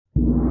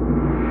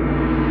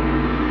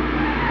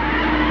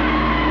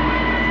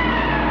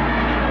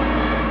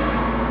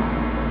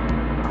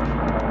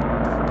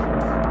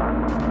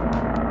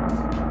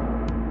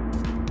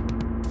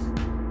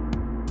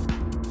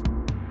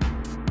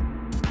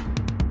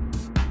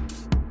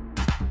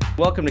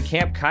Welcome to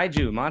Camp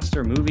Kaiju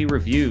Monster Movie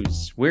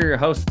Reviews. We're your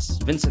hosts,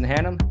 Vincent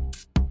Hannum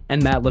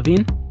and Matt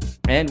Levine.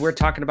 And we're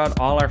talking about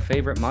all our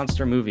favorite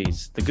monster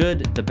movies, the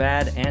good, the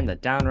bad, and the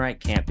downright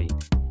campy,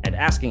 and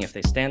asking if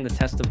they stand the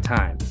test of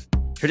time.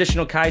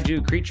 Traditional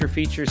kaiju, creature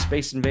features,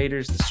 space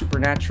invaders, the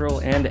supernatural,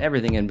 and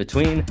everything in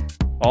between.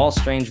 All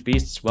strange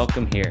beasts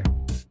welcome here.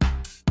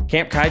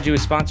 Camp Kaiju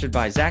is sponsored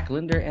by Zach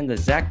Linder and the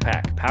Zach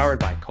Pack, powered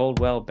by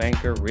Coldwell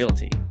Banker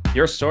Realty,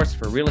 your source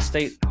for real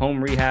estate, home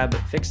rehab,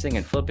 fixing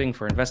and flipping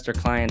for investor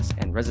clients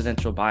and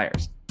residential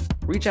buyers.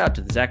 Reach out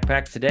to the Zach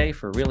Pack today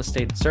for real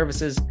estate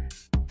services.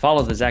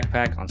 Follow the Zach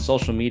Pack on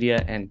social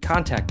media and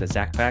contact the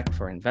Zach Pack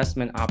for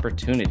investment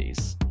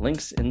opportunities.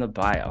 Links in the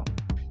bio.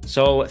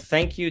 So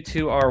thank you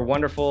to our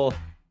wonderful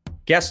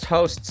guest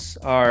hosts,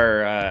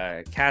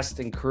 our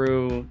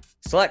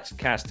select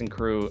cast and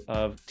crew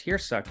of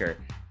Tearsucker.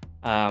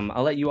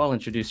 I'll let you all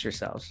introduce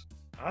yourselves.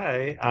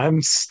 Hi,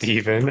 I'm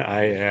Steven.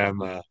 I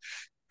am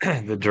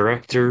the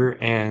director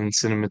and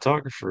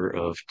cinematographer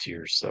of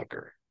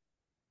Tearsucker.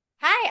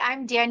 Hi,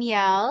 I'm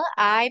Danielle.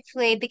 I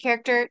played the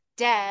character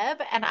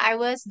Deb, and I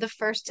was the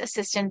first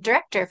assistant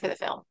director for the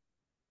film.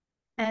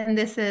 And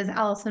this is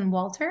Allison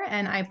Walter,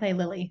 and I play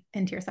Lily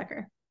in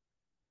Tearsucker.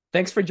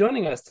 Thanks for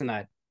joining us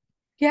tonight.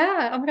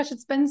 Yeah. Oh my gosh,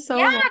 it's been so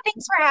long.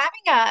 Thanks for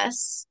having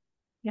us.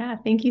 Yeah,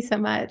 thank you so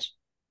much.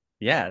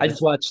 Yeah. I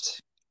just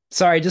watched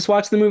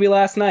the movie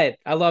last night.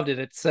 I loved it.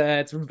 It's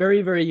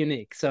very, very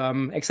unique. So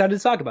I'm excited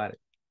to talk about it.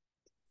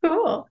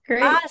 Cool.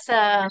 Great.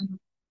 Awesome.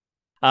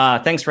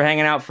 Thanks for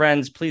hanging out,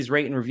 friends. Please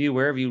rate and review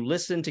wherever you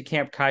listen to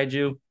Camp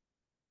Kaiju.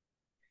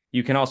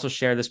 You can also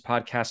share this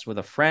podcast with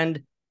a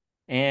friend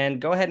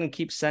and go ahead and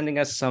keep sending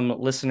us some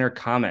listener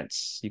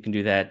comments. You can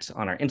do that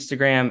on our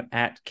Instagram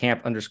at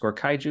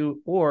camp_kaiju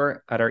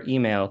or at our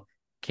email,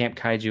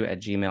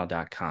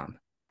 campkaiju@gmail.com.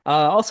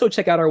 Also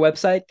check out our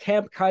website,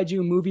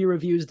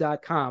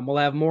 campkaijumoviereviews.com. We'll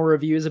have more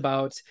reviews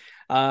about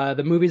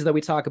the movies that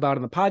we talk about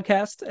in the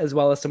podcast, as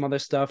well as some other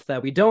stuff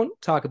that we don't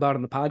talk about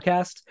in the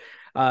podcast.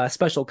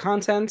 Special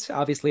content.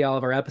 Obviously, all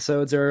of our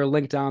episodes are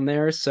linked down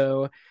there,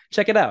 so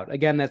check it out.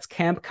 Again, that's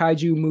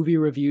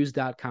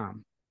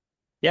campkaijumoviereviews.com.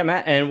 Yeah,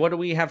 Matt, and what do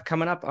we have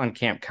coming up on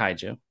Camp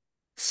Kaiju?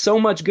 So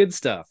much good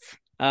stuff.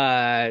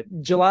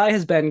 July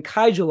has been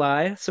Kai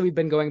July, so we've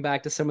been going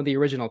back to some of the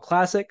original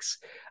classics.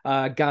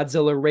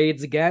 Godzilla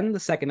Raids Again, the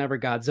second ever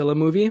Godzilla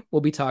movie.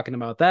 We'll be talking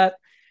about that.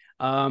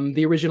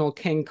 The original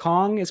King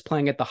Kong is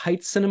playing at the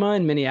Heights Cinema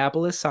in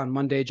Minneapolis on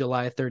Monday,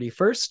 July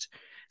 31st.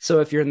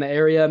 So if you're in the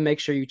area, make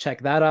sure you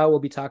check that out. We'll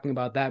be talking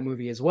about that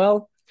movie as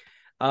well.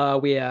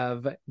 We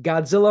have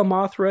Godzilla,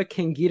 Mothra,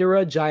 King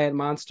Ghidorah, Giant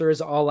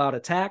Monsters, All Out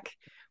Attack.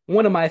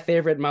 One of my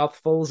favorite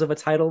mouthfuls of a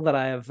title that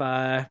I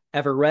have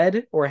ever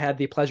read or had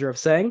the pleasure of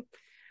saying.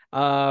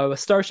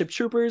 Starship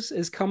Troopers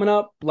is coming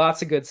up.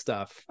 Lots of good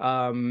stuff.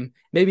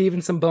 Maybe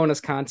even some bonus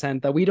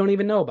content that we don't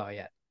even know about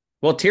yet.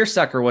 Well,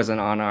 Tearsucker wasn't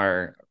on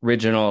our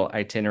original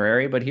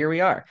itinerary, but here we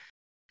are.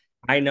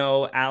 I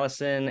know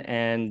Allison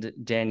and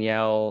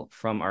Danielle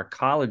from our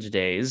college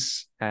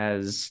days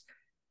as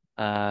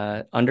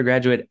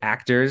undergraduate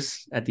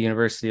actors at the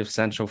University of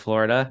Central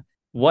Florida.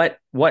 What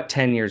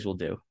 10 years will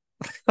do?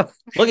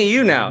 Look at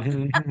you now.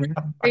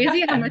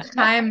 Crazy how much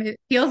time it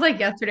feels like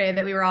yesterday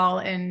that we were all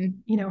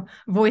in,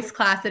 voice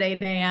class at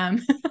 8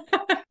 a.m.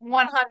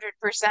 100%.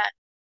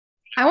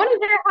 I want to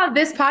hear how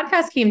this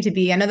podcast came to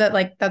be. I know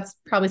that that's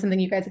probably something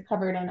you guys have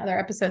covered on other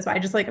episodes, but I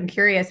just I'm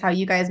curious how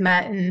you guys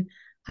met and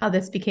how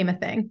this became a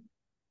thing.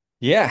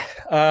 Yeah.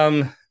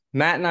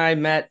 Matt and I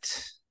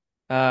met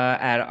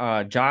at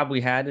a job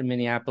we had in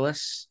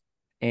Minneapolis,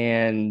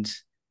 and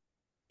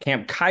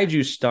Camp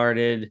Kaiju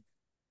started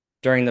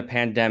during the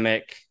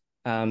pandemic.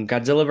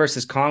 Godzilla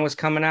versus Kong was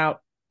coming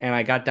out, and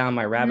I got down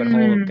my rabbit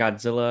hole of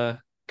Godzilla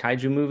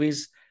kaiju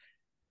movies,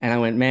 and I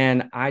went,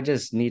 man, I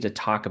just need to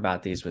talk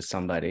about these with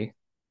somebody.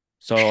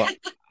 So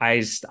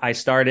I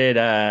started,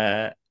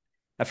 at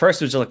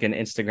first it was like an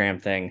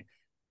Instagram thing,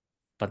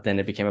 but then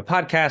it became a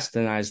podcast,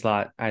 and I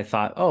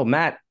thought, oh,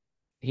 Matt,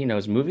 he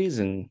knows movies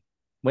and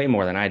way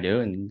more than I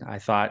do. And I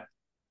thought,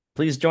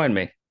 please join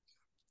me.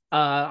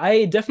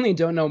 I definitely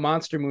don't know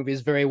monster movies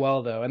very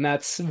well, though. And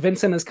that's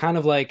Vincent has kind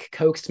of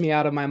coaxed me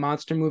out of my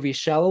monster movie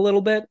shell a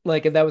little bit.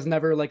 That was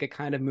never a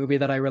kind of movie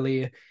that I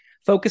really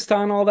focused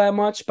on all that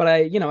much. But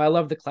I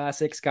love the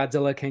classics: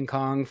 Godzilla, King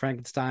Kong,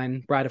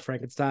 Frankenstein, Bride of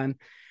Frankenstein.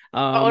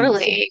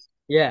 Totally.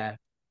 Yeah.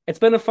 It's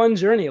been a fun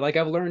journey.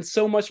 I've learned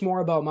so much more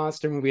about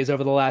monster movies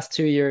over the last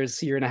 2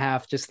 years, year and a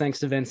half, just thanks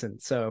to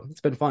Vincent. So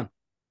it's been fun.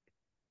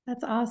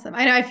 That's awesome.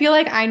 I know. I feel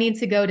like I need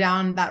to go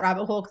down that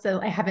rabbit hole because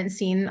I haven't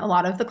seen a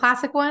lot of the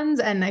classic ones.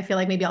 And I feel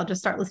like maybe I'll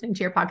just start listening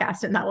to your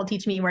podcast and that will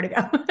teach me where to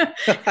go.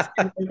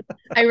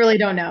 I really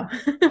don't know.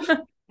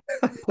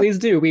 Please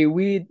do.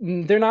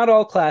 They're not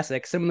all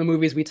classic. Some of the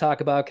movies we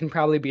talk about can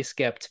probably be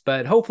skipped,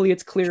 but hopefully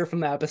it's clear from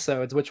the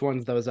episodes which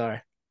ones those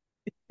are.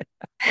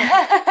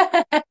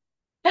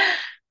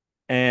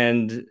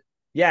 And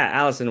yeah,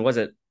 Allison, was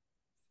it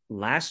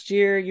last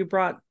year you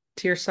brought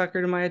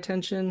Tearsucker to my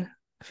attention?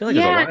 I feel like it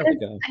was a while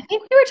ago. I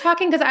think we were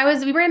talking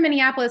because we were in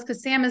Minneapolis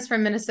because Sam is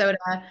from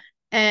Minnesota.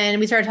 And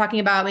we started talking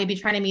about maybe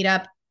trying to meet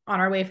up on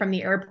our way from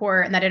the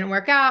airport, and that didn't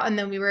work out. And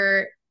then we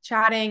were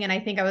chatting, and I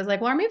think I was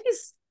like, well, our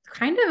movie's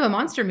kind of a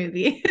monster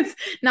movie. It's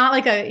not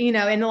like a, in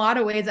a lot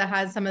of ways it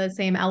has some of the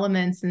same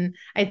elements. And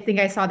I think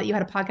I saw that you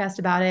had a podcast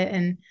about it.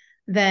 And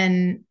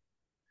then,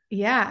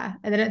 yeah.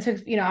 And then it took,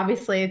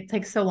 obviously it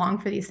takes so long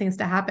for these things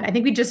to happen. I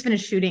think we just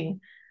finished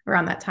shooting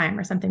around that time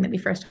or something that we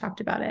first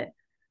talked about it.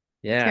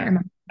 Yeah.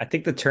 I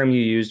think the term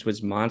you used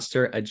was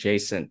monster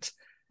adjacent.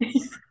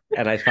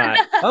 And I thought,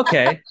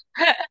 okay,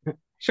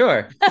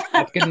 sure.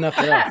 That's good enough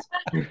for us.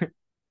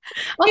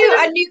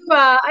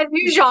 A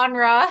new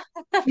genre.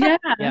 Yeah.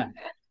 Yeah.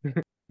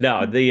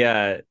 No,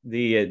 the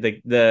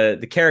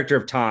character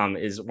of Tom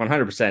is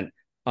 100%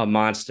 a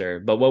monster.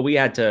 But what we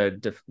had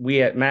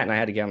Matt and I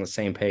had to get on the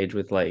same page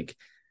with like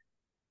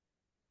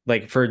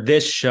for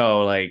this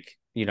show,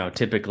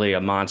 typically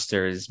a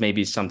monster is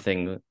maybe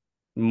something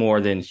more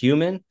than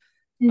human,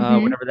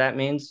 whatever that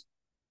means.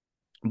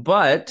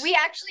 But we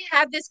actually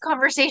had this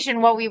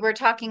conversation while we were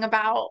talking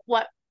about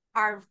what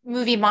our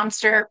movie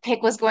monster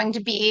pick was going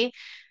to be.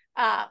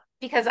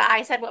 Because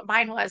I said what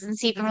mine was, and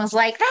Stephen was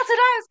like, "That's what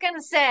I was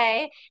gonna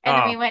say," and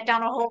then we went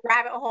down a whole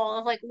rabbit hole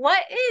of like,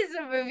 what is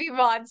a movie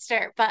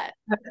monster? But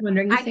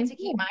I get to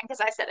keep mine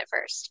because I said it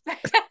first.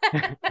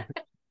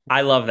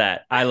 I love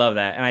that,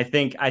 and I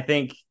think I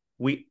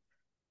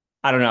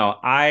don't know.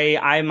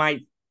 I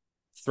might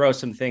throw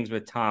some things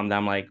with Tom that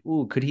I'm like,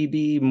 ooh, could he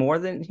be more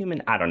than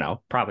human? I don't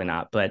know, probably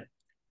not, but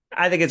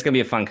I think it's gonna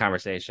be a fun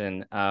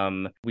conversation.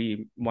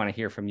 We want to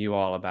hear from you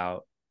all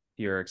about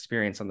your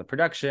experience on the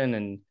production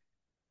and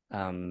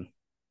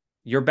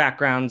your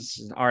backgrounds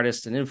as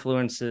artists and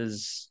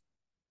influences.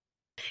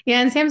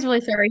 Yeah, and Sam's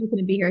really sorry he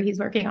couldn't be here. He's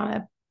working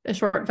on a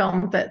short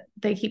film that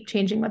they keep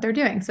changing what they're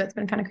doing, so it's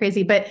been kind of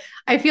crazy. But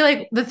I feel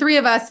like the three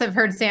of us have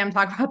heard Sam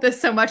talk about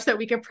this so much that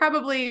we could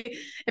probably,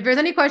 if there's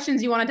any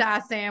questions you wanted to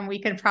ask Sam,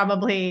 we could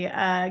probably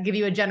give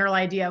you a general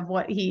idea of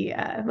what he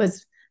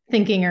was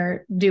thinking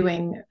or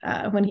doing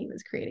when he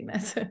was creating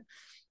this.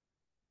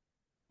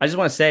 I just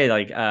want to say,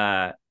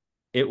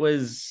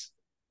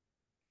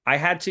 I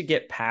had to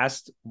get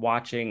past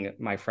watching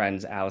my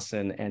friends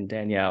Allison and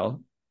Danielle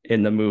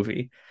in the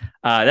movie.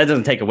 That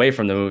doesn't take away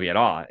from the movie at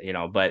all,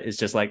 but it's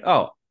just like,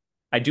 oh,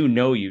 I do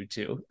know you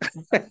two.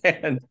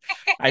 And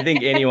I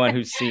think anyone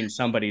who's seen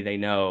somebody they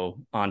know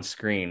on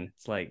screen,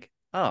 it's like,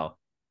 oh.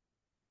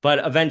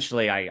 But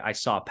eventually I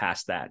saw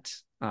past that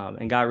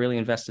and got really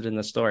invested in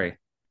the story.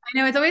 I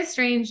know it's always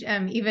strange,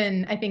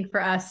 even I think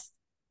for us,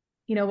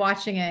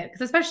 watching it,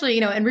 because especially,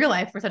 in real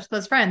life, we're such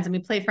close friends and we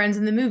play friends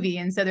in the movie.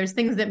 And so there's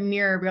things that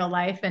mirror real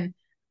life, and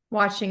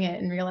watching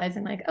it and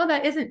realizing like, oh,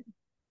 that isn't,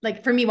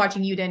 like for me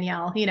watching you,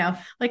 Danielle,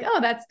 like, oh,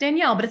 that's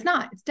Danielle, but it's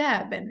not, it's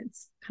Deb. And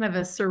it's kind of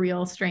a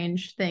surreal,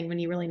 strange thing when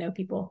you really know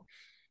people.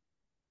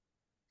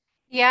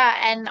 Yeah,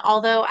 and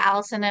although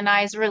Allison and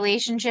I's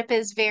relationship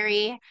is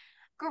very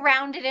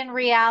grounded in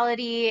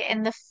reality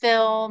in the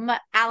film,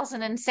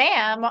 Allison and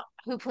Sam,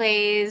 who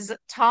plays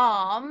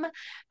Tom,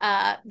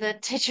 the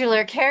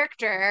titular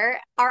character,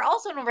 are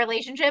also in a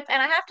relationship.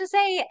 And I have to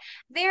say,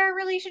 their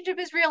relationship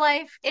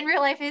in real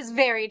life is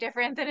very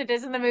different than it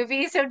is in the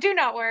movie. So do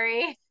not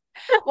worry,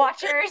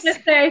 watchers.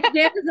 Dan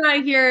is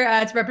not here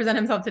to represent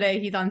himself today.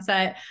 He's on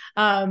set.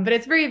 But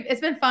it's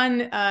been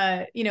fun,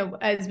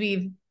 as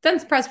we've done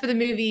some press for the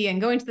movie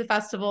and going to the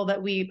festival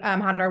that we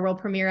had our world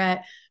premiere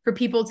at, for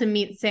people to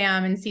meet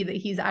Sam and see that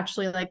he's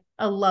actually like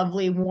a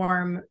lovely,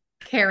 warm,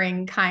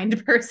 caring,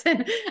 kind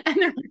person. And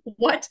they're like,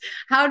 what?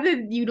 How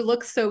did you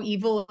look so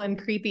evil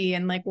and creepy?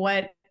 And like,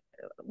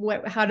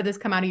 how did this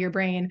come out of your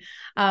brain?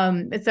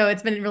 So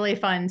it's been really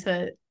fun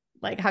to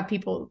like have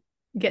people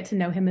get to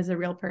know him as a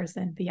real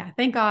person. But yeah,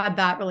 thank God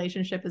that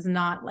relationship is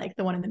not like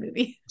the one in the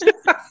movie.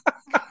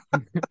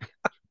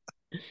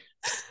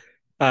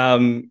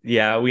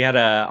 Yeah, we had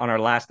on our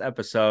last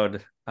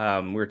episode,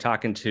 we were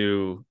talking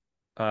to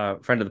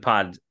a friend of the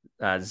pod,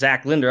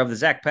 Zach Linder of the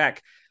Zach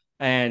Pack,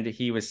 and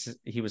he was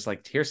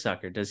like,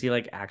 Tearsucker, does he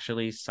like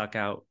actually suck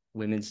out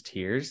women's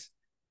tears?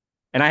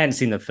 And I hadn't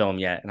seen the film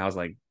yet, and I was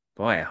like,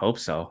 boy, I hope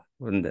so.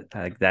 Wouldn't it,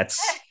 like that's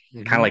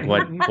kind of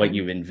like what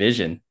you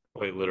envision?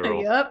 Quite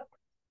literal. Yep.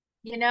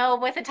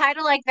 With a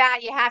title like that,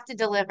 you have to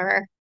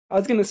deliver. I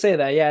was gonna say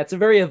that, yeah, it's a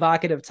very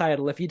evocative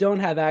title. If you don't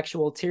have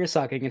actual tear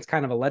sucking, it's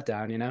kind of a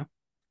letdown,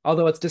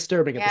 although it's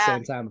disturbing at the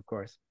same time, of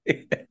course.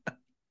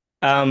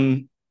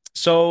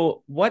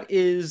 So what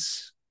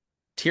is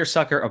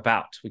Tearsucker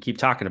about? We keep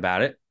talking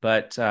about it,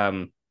 but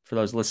for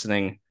those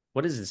listening,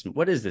 what is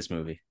this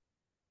movie?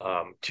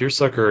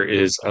 Tearsucker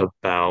is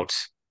about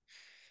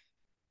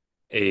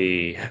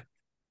a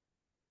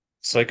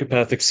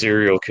psychopathic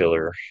serial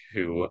killer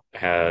who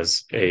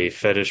has a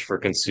fetish for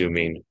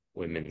consuming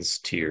women's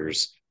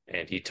tears,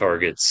 and he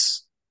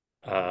targets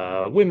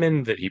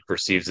women that he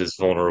perceives as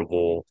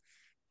vulnerable,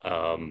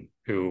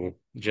 who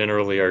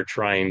generally are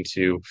trying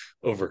to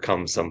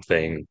overcome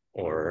something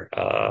or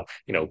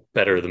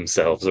better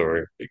themselves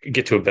or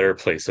get to a better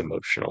place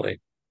emotionally.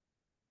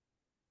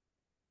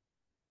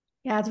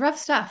 Yeah, it's rough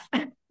stuff.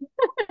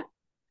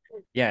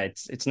 Yeah,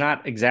 it's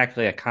not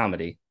exactly a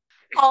comedy.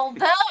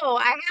 Although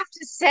I have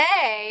to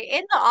say,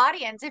 in the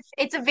audience, if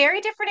it's a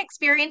very different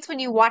experience when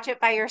you watch it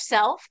by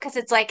yourself, because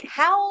it's like,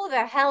 how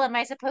the hell am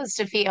I supposed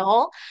to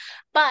feel?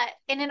 But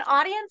in an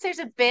audience, there's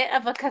a bit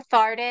of a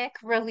cathartic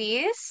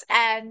release,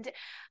 and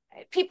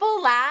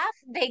people laugh,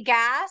 they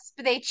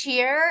gasp, they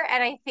cheer,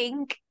 and I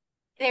think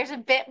there's a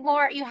bit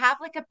more, you have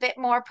like a bit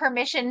more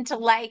permission to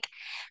like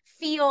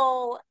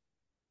feel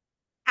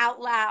out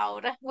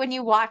loud when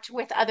you watch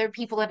with other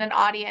people in an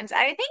audience.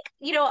 I think,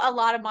 a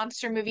lot of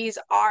monster movies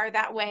are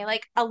that way.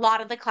 Like a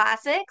lot of the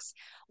classics,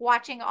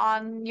 watching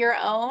on your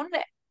own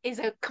is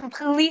a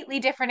completely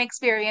different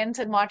experience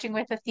than watching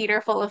with a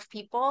theater full of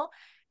people.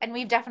 And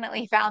we've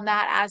definitely found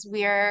that as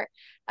we're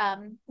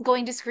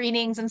going to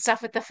screenings and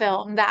stuff with the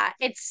film, that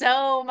it's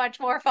so much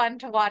more fun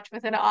to watch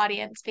with an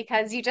audience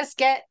because you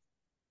get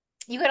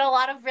a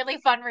lot of really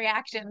fun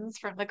reactions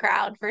from the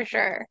crowd for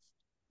sure.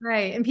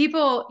 Right. And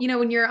people,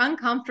 when you're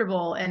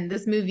uncomfortable and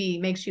this movie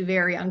makes you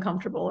very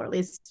uncomfortable, or at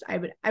least I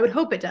would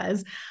hope it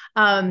does.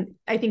 I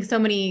think so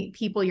many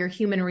people, your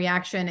human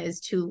reaction is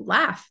to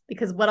laugh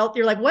because what else,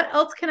 you're like, what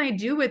else can I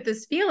do with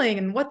this feeling?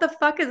 And what the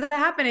fuck is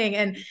happening?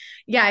 And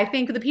yeah, I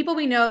think the people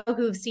we know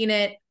who've seen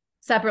it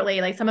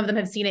separately, like some of them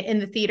have seen it in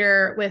the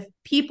theater with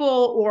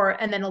people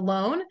and then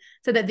alone,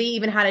 so that they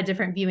even had a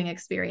different viewing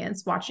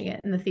experience watching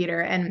it in the theater.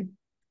 And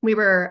we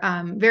were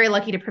very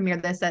lucky to premiere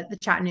this at the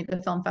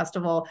Chattanooga Film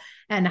Festival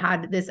and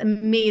had this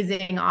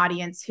amazing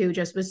audience who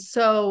just was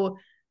so,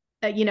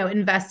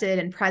 invested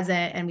and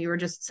present. And we were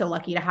just so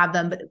lucky to have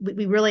them. But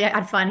we really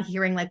had fun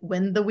hearing like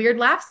when the weird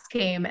laughs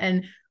came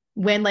and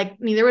when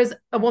there was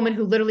a woman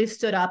who literally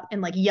stood up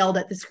and like yelled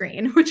at the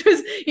screen, which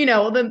was,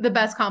 the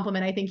best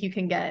compliment I think you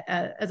can get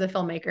as a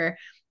filmmaker.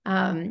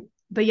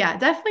 But yeah,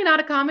 definitely not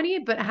a comedy,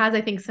 but has,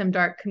 I think, some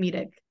dark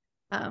comedic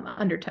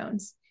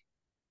undertones.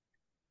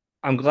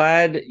 I'm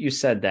glad you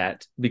said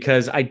that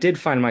because I did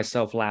find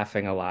myself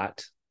laughing a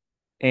lot.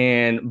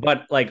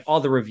 But like all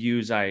the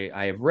reviews I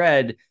have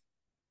read,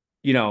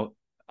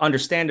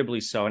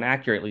 understandably so and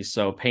accurately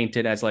so, paint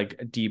it as like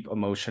a deep,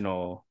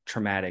 emotional,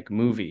 traumatic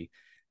movie.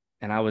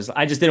 And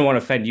I just didn't want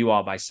to offend you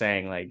all by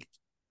saying like,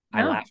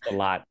 I laughed a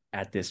lot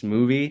at this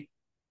movie,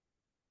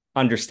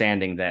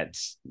 understanding that,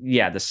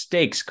 yeah, the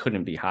stakes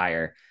couldn't be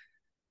higher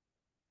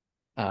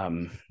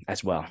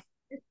as well.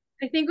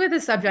 I think with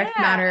the subject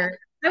matter,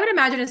 I would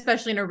imagine,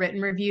 especially in a written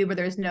review where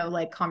there's no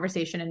like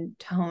conversation and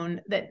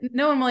tone, that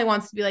no one really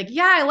wants to be like,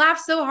 yeah, I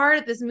laughed so hard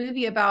at this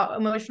movie about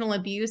emotional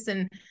abuse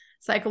and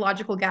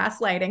psychological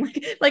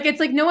gaslighting. Like it's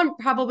like no one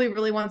probably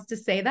really wants to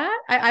say that.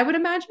 I would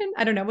imagine.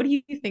 I don't know. What do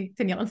you think,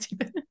 Danielle and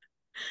Stephen?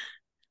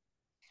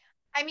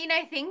 I mean,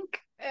 I think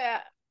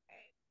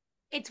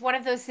it's one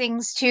of those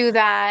things too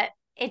that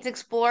it's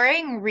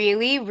exploring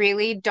really,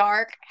 really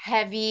dark,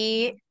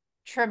 heavy,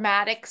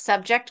 traumatic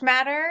subject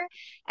matter.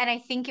 And I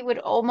think it would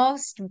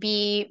almost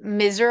be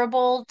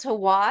miserable to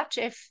watch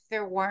if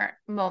there weren't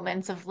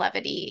moments of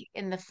levity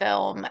in the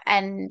film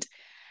and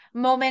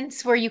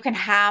moments where you can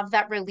have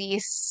that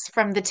release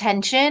from the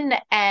tension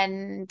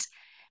and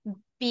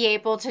be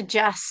able to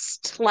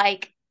just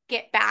like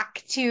get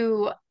back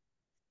to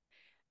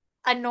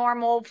a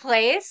normal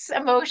place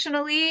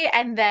emotionally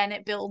and then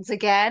it builds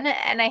again.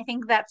 And I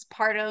think that's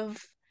part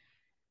of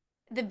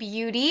the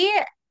beauty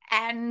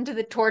and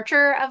the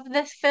torture of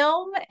this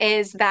film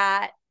is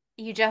that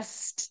you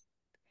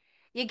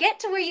get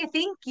to where you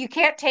think you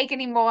can't take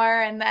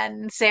anymore and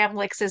then Sam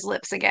licks his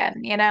lips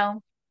again.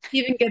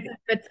 Even gets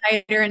a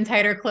tighter and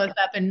tighter close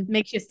up and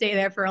makes you stay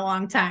there for a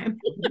long time.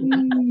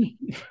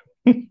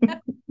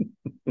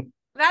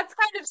 That's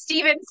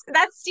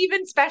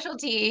Steven's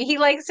specialty. He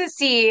likes to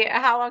see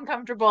how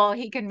uncomfortable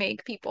he can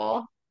make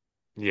people.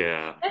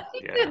 Yeah. I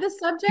think that the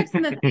subjects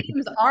and the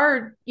themes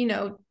are,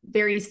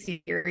 very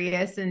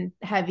serious and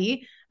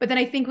heavy. But then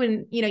I think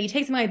when, you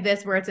take something like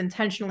this where it's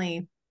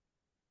intentionally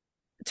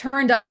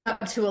turned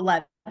up to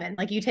 11,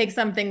 like you take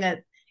something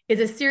that is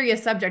a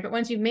serious subject, but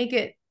once you make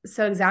it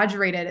so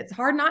exaggerated, it's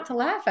hard not to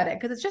laugh at it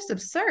because it's just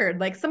absurd.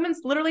 Like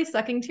someone's literally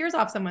sucking tears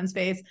off someone's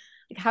face.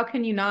 Like, how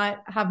can you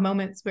not have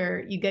moments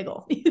where you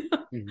giggle?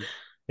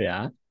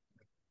 Yeah.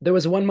 There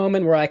was one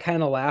moment where I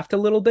kind of laughed a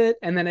little bit,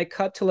 and then it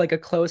cut to like a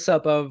close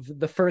up of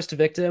the first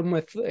victim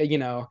with,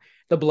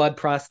 the blood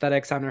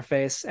prosthetics on her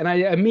face. And I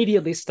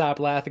immediately stopped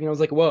laughing. I was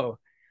like, whoa,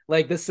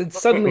 like this, it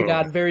suddenly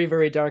got very,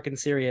 very dark and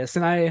serious.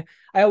 And I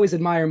always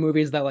admire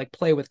movies that like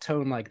play with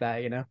tone like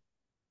that.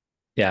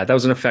 Yeah, that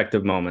was an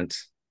effective moment.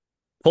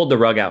 Pulled the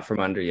rug out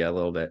from under you a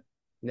little bit.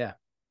 Yeah.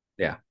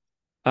 Yeah.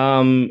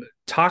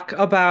 Talk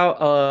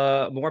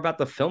about more about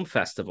the film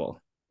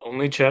festival.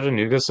 Only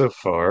Chattanooga so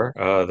far.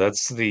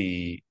 That's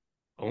the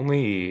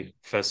only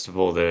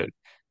festival that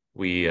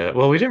we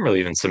didn't really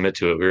even submit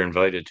to it. We were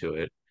invited to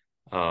it.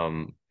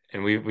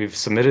 And we've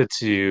submitted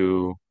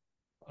to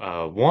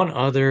one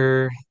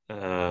other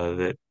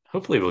that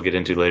hopefully we'll get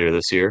into later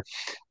this year.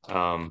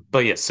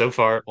 But yes, so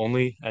far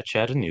only at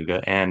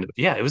Chattanooga. And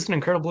yeah, it was an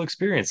incredible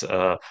experience.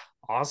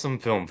 Awesome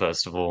film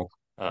festival.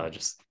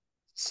 Just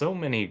so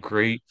many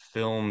great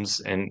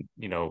films and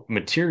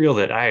material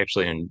that I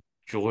actually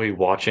enjoy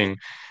watching.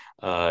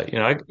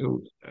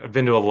 I've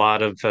been to a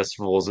lot of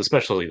festivals,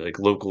 especially like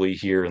locally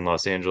here in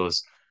Los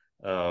Angeles,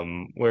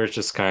 where it's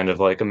just kind of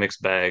like a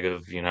mixed bag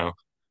of,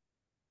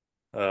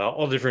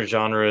 all different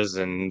genres,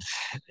 and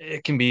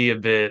it can be a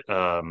bit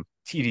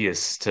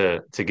tedious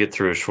to get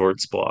through a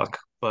shorts block.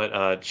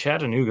 But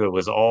Chattanooga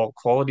was all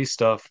quality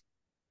stuff.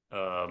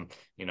 Um,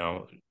 you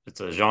know,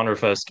 it's a genre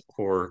fest,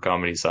 horror,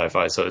 comedy,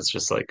 sci-fi, so it's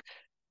just like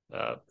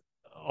uh,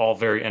 all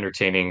very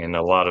entertaining and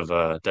a lot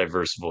of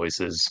diverse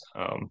voices.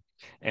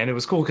 And it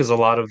was cool because a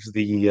lot of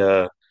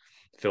the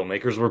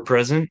filmmakers were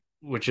present,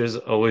 which is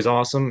always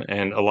awesome.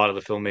 And a lot of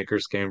the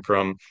filmmakers came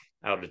from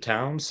out of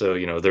town. So,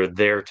 they're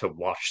there to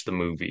watch the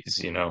movies.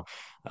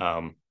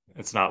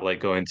 It's not like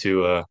going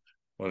to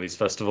one of these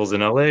festivals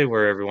in LA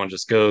where everyone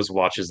just goes,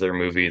 watches their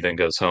movie, then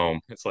goes home.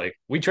 It's like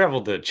we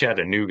traveled to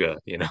Chattanooga,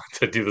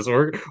 to do this.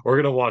 We're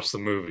gonna watch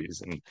some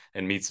movies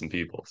and meet some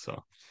people.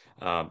 So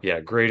yeah,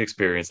 great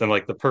experience. And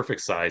like the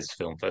perfect sized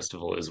film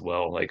festival as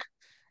well. Like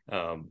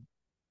um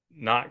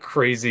not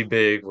crazy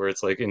big where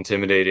it's like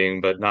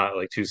intimidating, but not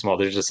like too small.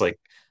 There's just like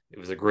it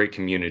was a great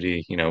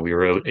community. We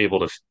were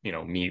able to,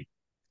 meet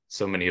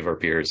so many of our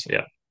peers.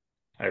 Yeah,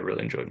 I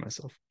really enjoyed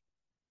myself.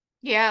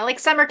 Yeah, like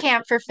summer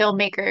camp for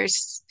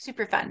filmmakers.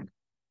 Super fun.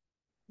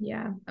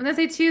 Yeah. I'm gonna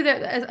say too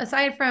that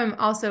aside from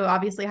also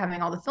obviously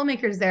having all the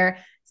filmmakers there,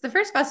 it's the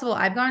first festival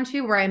I've gone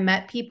to where I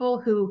met people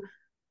who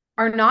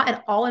are not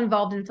at all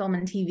involved in film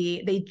and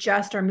TV. They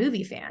just are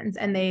movie fans,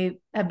 and they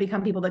have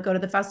become people that go to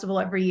the festival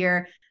every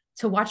year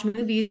to watch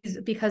movies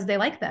because they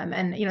like them.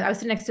 And I was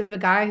sitting next to a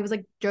guy who was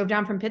like drove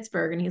down from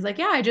Pittsburgh, and he's like,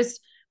 "Yeah, I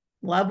just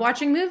love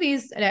watching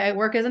movies. And I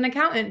work as an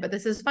accountant, but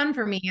this is fun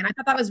for me." And I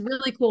thought that was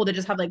really cool to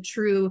just have like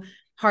true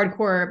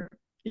hardcore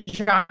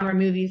genre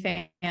movie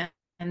fans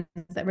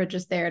that were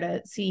just there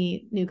to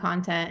see new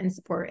content and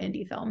support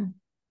indie film.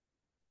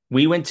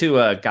 We went to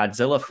a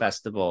Godzilla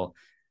festival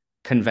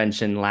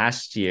convention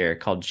last year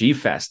called G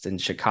Fest in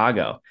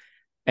Chicago.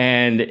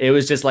 And it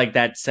was just like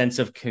that sense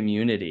of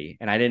community.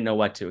 And I didn't know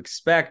what to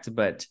expect,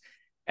 but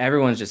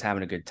everyone's just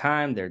having a good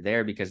time. They're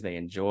there because they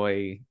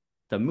enjoy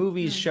the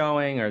movies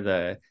showing or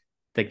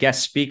the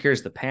guest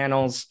speakers, the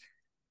panels.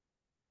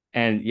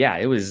 And yeah,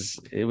 it was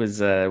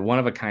a one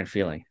of a kind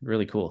feeling.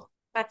 Really cool.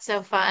 That's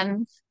so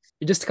fun.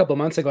 Just a couple of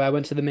months ago, I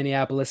went to the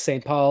Minneapolis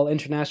St. Paul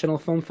International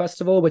Film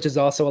Festival, which is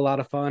also a lot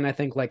of fun. I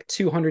think like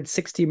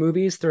 260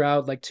 movies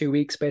throughout like 2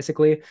 weeks,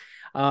 basically.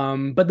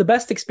 But the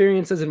best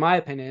experiences, in my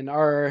opinion,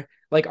 are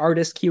like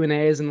artist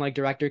Q&As and like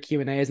director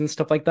Q&As and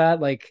stuff like that.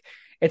 Like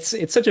it's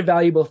such a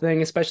valuable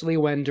thing, especially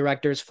when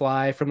directors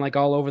fly from like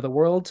all over the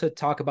world to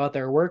talk about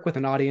their work with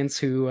an audience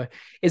who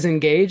is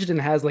engaged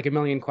and has like a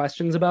million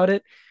questions about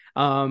it.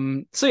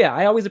 So yeah,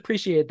 I always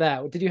appreciate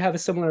that. Did you have a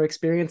similar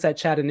experience at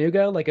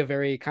Chattanooga, like a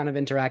very kind of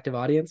interactive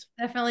audience?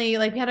 Definitely,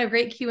 like we had a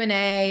great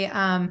Q&A,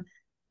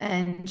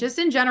 and just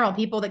in general,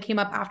 people that came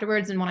up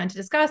afterwards and wanted to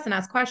discuss and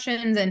ask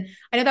questions. And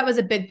I know that was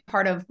a big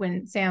part of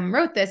when Sam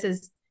wrote this,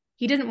 is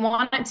he didn't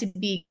want it to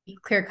be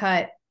clear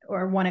cut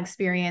or one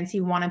experience.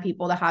 He wanted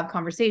people to have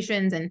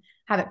conversations and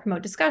have it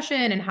promote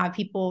discussion and have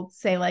people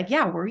say like,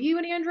 yeah, were you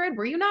an Android?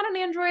 Were you not an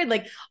Android?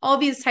 Like all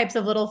these types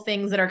of little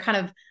things that are kind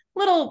of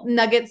little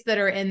nuggets that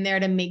are in there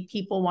to make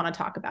people want to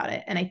talk about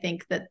it. And I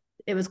think that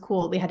it was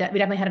cool. We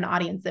definitely had an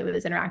audience that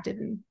was interactive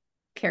and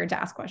cared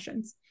to ask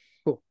questions.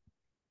 Cool.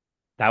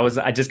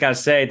 I just gotta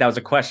say, that was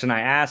a question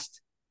I asked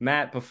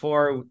Matt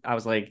before. I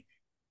was like,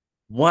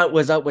 what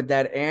was up with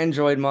that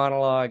Android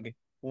monologue?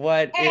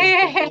 What is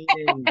the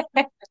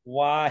meaning?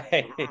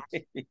 Why?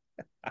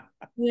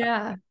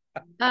 Yeah.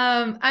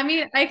 I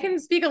mean, I can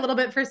speak a little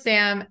bit for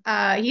Sam.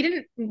 He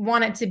didn't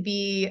want it to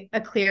be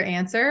a clear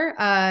answer.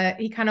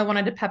 He kind of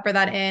wanted to pepper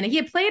that in. He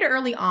had played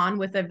early on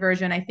with a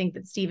version, I think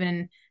that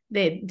Steven,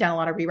 they'd done a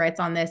lot of rewrites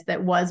on this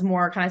that was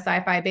more kind of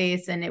sci-fi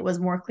based, and it was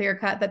more clear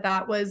cut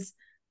that was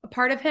a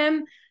part of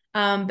him.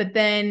 But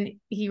then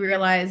he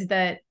realized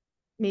that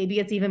maybe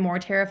it's even more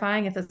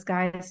terrifying if this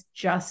guy is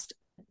just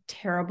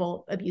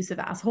terrible abusive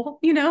asshole,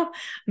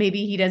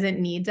 maybe he doesn't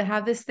need to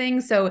have this thing.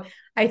 So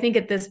I think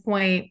at this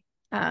point,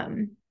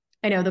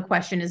 I know the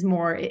question is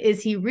more,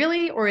 is he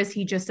really, or is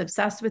he just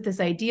obsessed with this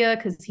idea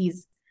because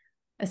he's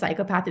a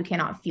psychopath who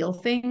cannot feel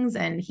things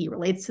and he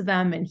relates to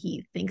them and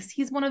he thinks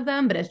he's one of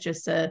them, but it's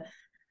just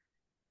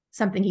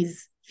something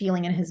he's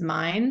feeling in his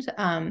mind.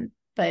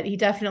 But he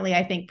definitely,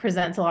 I think,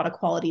 presents a lot of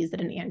qualities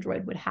that an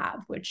android would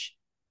have, which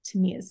to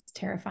me is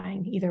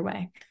terrifying either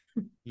way.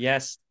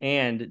 Yes,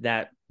 and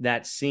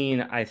that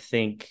scene, I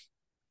think,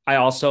 I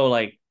also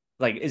like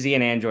is he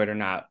an android or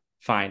not?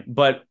 Fine.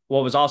 But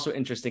what was also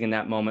interesting in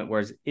that moment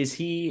was, is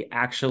he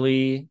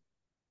actually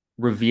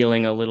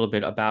revealing a little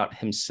bit about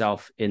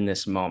himself in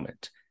this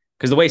moment?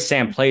 Because the way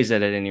Sam plays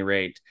it, at any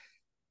rate,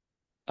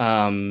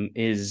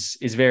 is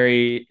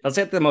very, let's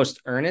say, the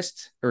most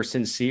earnest or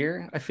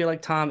sincere I feel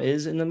like Tom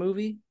is in the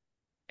movie.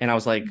 And I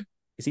was like,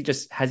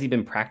 has he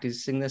been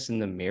practicing this in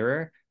the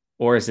mirror,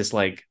 or is this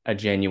like a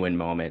genuine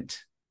moment?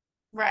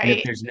 Right. And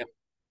if there's no,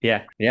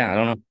 yeah, I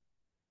don't know.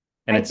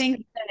 And I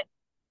think that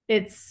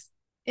it's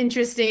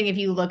interesting if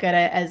you look at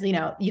it as,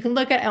 you can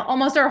look at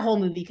almost our whole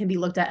movie can be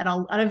looked at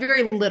on a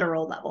very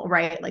literal level,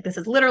 right? Like this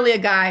is literally a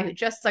guy who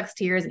just sucks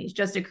tears and he's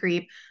just a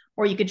creep,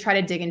 or you could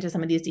try to dig into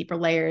some of these deeper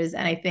layers.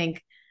 And I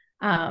think,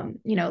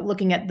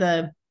 looking at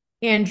the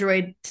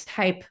android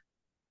type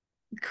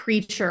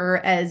creature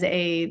as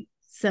a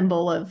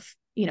symbol of,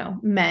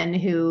 men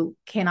who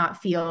cannot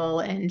feel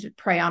and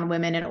prey on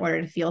women in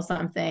order to feel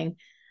something,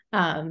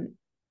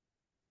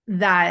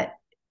 that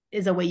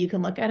is a way you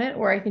can look at it,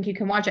 or I think you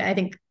can watch it. I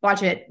think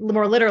watch it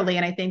more literally,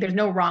 and I think there's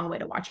no wrong way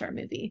to watch our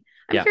movie.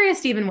 I'm curious,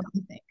 Stephen, what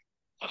you think?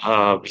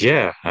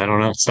 Yeah, I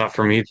don't know. It's not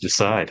for me to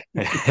decide.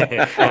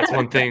 That's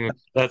one thing.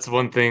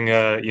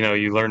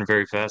 You learn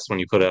very fast when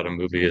you put out a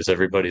movie is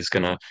everybody's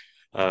gonna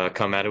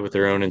come at it with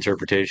their own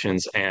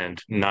interpretations,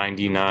 and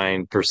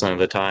 99% of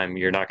the time,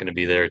 you're not going to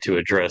be there to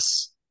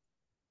address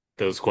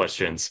those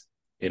questions.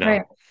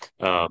 Right.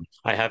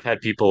 I have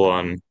had people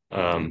on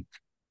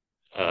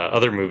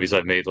other movies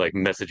I've made like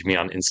message me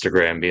on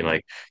Instagram being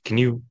like, "Can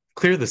you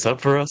clear this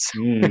up for us?"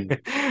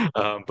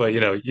 But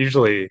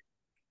usually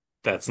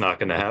that's not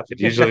going to happen.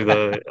 Usually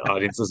the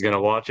audience is going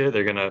to watch it.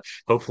 They're going to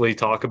hopefully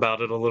talk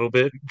about it a little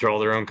bit, draw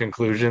their own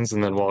conclusions,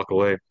 and then walk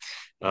away.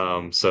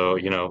 So,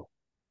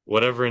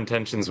 whatever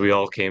intentions we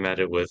all came at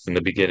it with in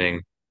the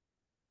beginning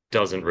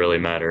doesn't really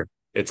matter.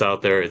 It's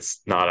out there. It's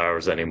not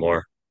ours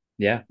anymore.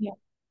 Yeah.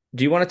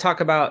 Do you want to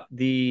talk about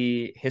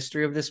the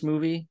history of this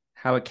movie,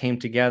 how it came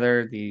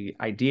together, the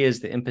ideas,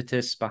 the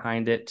impetus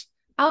behind it?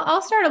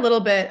 I'll start a little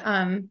bit,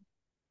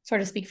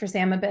 sort of speak for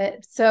Sam a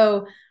bit.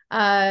 So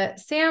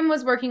Sam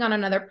was working on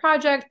another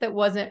project that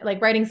wasn't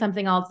like writing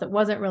something else that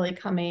wasn't really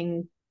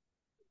coming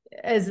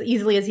as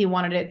easily as he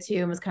wanted it to,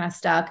 and was kind of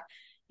stuck.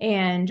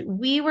 And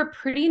we were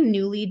pretty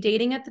newly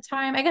dating at the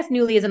time. I guess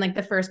newly is in like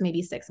the first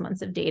maybe 6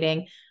 months of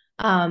dating.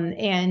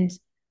 And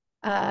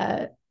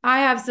I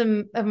have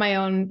some of my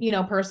own,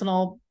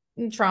 personal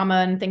trauma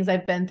and things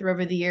I've been through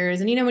over the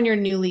years. And, when you're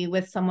newly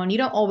with someone, you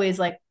don't always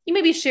you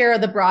maybe share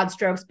the broad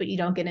strokes, but you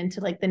don't get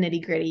into like the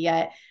nitty gritty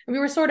yet. And we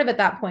were sort of at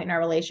that point in our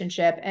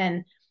relationship.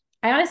 And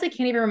I honestly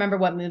can't even remember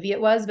what movie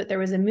it was, but there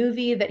was a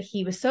movie that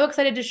he was so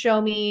excited to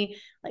show me.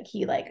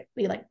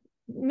 We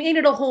made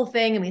it a whole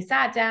thing, and we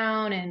sat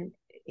down, and,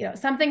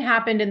 something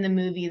happened in the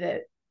movie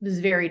that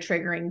was very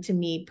triggering to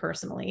me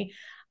personally.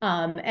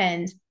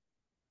 And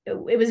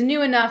it was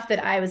new enough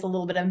that I was a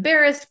little bit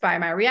embarrassed by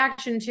my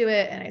reaction to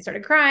it, and I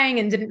started crying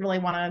and didn't really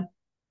want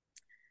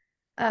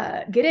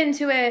to get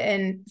into it.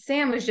 And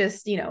Sam was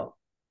just,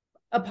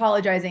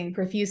 apologizing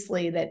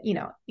profusely that,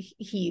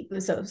 he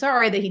was so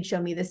sorry that he'd show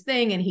me this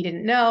thing and he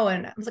didn't know.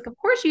 And I was like, of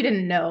course you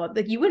didn't know.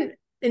 Like, you wouldn't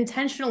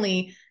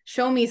intentionally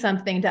show me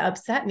something to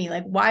upset me.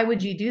 Like, why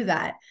would you do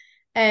that?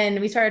 And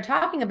we started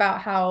talking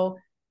about how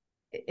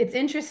it's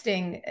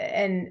interesting,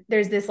 and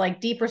there's this like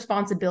deep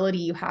responsibility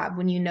you have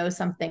when you know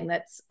something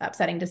that's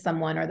upsetting to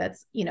someone, or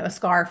that's, a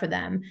scar for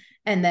them.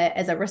 And that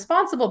as a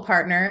responsible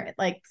partner,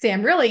 like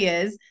Sam really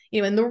is,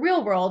 in the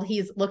real world,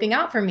 he's looking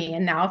out for me.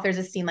 And now if there's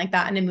a scene like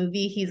that in a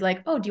movie, he's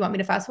like, oh, do you want me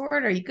to fast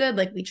forward? Are you good?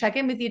 Like, we check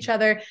in with each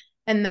other.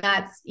 And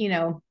that's,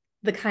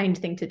 the kind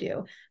thing to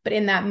do. But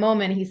in that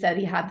moment, he said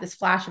he had this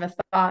flash of a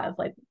thought of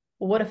like,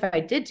 well, what if I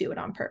did do it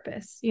on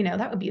purpose?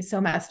 That would be so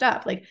messed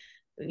up. Like,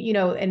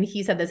 and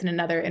he said this in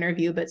another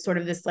interview, but sort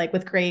of this like,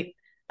 with great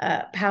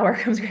power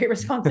comes great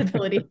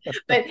responsibility.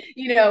 But,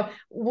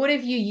 what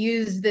if you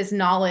use this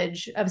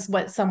knowledge of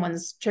what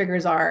someone's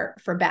triggers are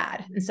for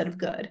bad instead of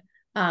good?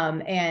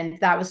 And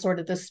that was sort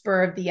of the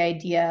spur of the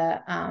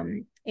idea.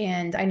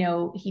 And I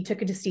know he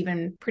took it to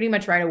Stephen pretty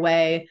much right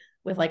away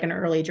with like an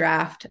early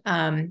draft.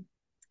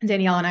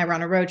 Danielle and I were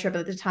on a road trip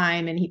at the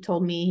time, and he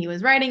told me he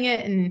was writing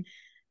it. And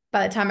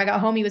by the time I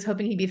got home, he was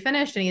hoping he'd be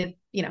finished, and he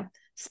had,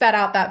 spat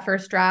out that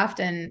first draft,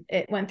 and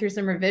it went through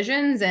some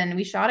revisions, and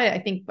we shot it, I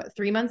think,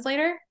 3 months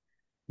later.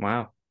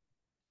 Wow.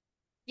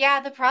 Yeah,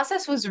 the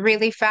process was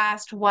really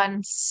fast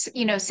once,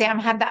 Sam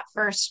had that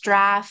first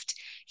draft.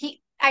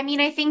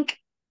 I think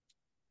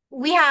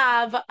we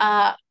have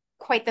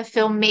quite the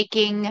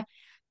filmmaking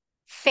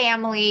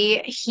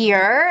family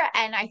here,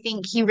 and I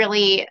think he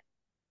really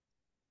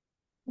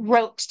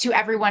wrote to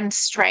everyone's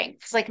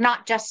strengths, like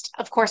not just,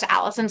 of course,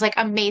 Allison's like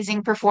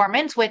amazing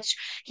performance, which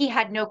he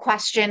had no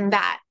question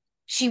that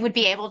she would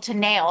be able to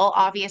nail,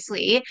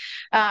 obviously.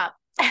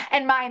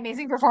 And my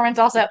amazing performance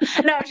also.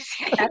 No, I'm just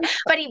kidding.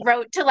 But he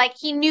wrote to like,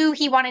 he knew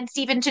he wanted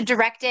Stephen to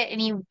direct it,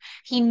 and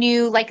he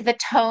knew like the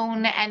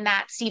tone, and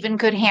that Stephen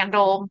could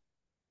handle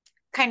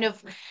kind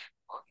of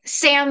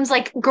Sam's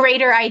like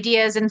greater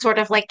ideas and sort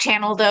of like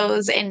channel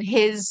those in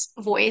his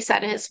voice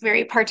that is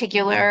very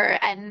particular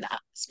and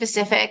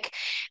specific.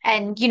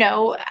 And,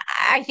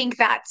 I think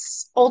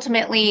that's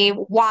ultimately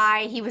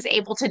why he was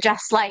able to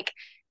just like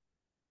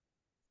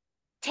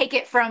take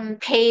it from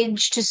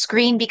page to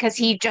screen, because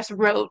he just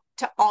wrote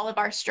to all of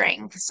our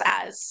strengths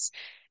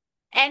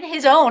and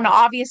his own,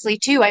 obviously,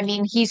 too. I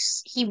mean,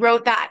 he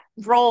wrote that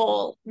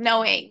role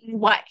knowing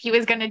what he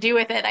was going to do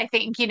with it. I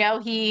think, he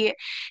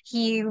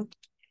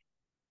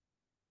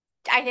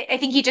I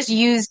think he just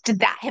used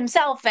that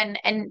himself, and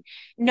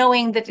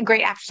knowing that the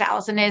great actress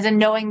Allison is, and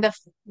knowing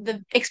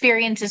the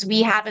experiences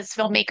we have as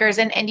filmmakers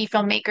and indie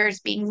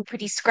filmmakers being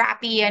pretty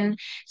scrappy and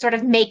sort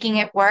of making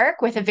it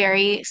work with a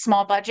very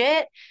small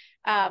budget.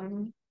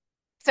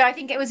 So I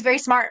think it was very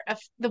smart of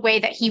the way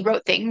that he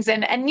wrote things,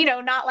 and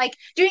not like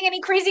doing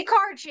any crazy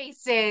car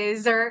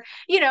chases or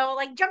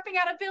like jumping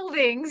out of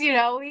buildings.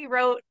 He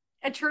wrote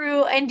a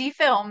true indie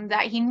film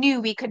that he knew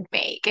we could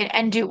make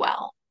and do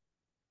well.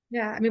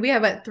 Yeah, I mean, we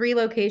have 3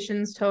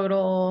 locations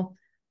total,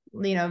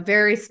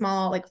 very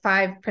small, like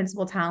 5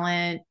 principal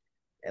talent.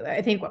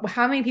 I think,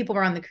 how many people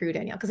were on the crew,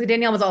 Danielle? Because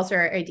Danielle was also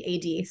our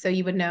AD, so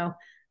you would know.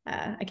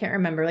 I can't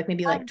remember, like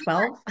maybe like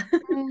 12.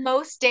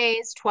 Most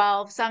days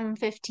 12, some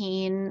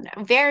 15.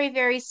 Very,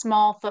 very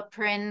small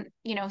footprint.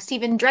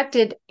 Stephen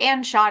directed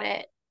and shot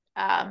it,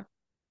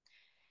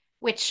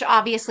 which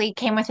obviously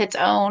came with its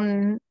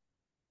own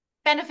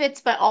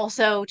benefits, but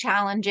also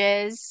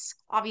challenges.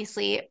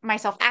 Obviously,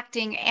 myself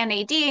acting and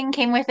ADing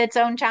came with its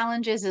own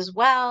challenges as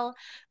well.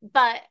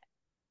 But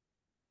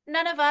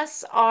none of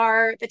us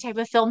are the type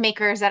of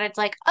filmmakers that it's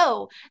like,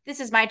 oh, this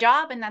is my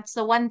job and that's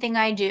the one thing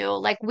I do.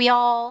 Like, we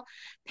all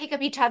pick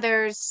up each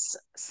other's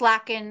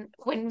slack, and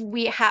when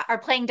we are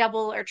playing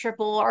double or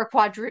triple or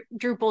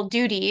quadruple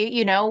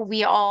duty,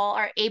 we all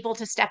are able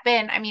to step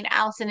in. I mean,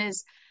 Allison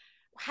has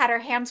had her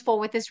hands full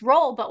with this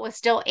role, but was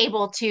still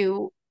able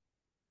to,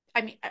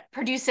 I mean,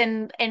 produce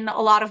in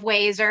a lot of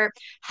ways, or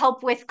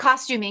help with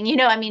costuming.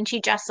 I mean,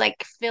 she just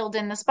like filled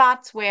in the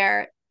spots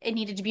where it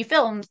needed to be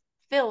filled,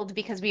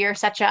 because we are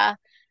such a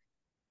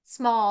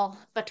small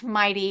but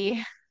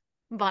mighty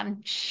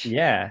bunch.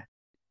 Yeah.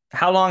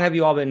 How long have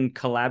you all been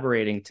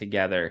collaborating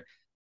together?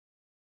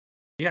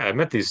 Yeah, I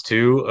met these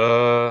two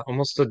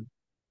almost a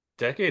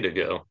decade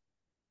ago.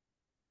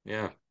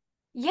 Yeah,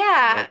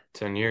 Yeah, about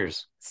 10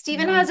 years.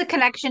 Stephen Yeah. has a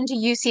connection to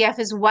UCF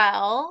as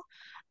well.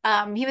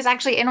 He was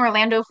actually in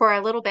Orlando for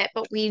a little bit,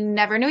 but we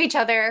never knew each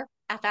other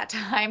at that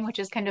time, which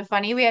is kind of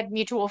funny. We had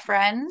mutual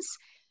friends.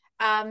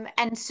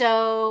 And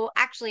so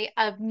actually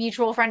a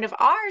mutual friend of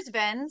ours,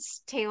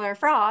 Vince, Taylor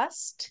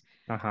Frost,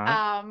 Uh-huh.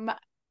 um,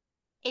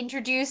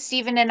 introduced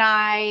Stephen and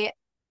I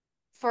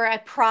for a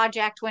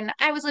project when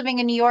I was living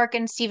in New York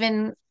and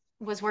Stephen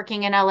was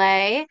working in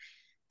LA.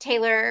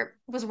 Taylor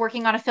was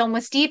working on a film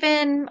with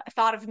Stephen,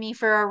 thought of me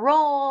for a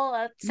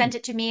role, sent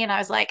it to me, and I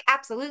was like,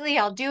 absolutely,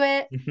 I'll do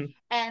it.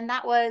 And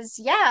that was,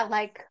 yeah,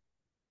 like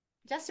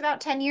just about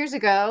 10 years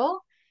ago.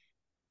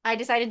 I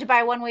decided to buy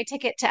a one-way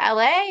ticket to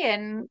LA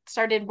and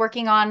started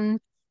working on.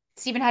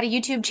 Stephen had a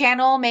YouTube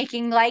channel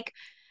making like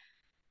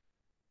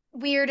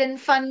weird and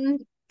fun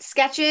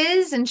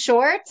sketches and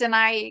shorts, and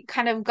I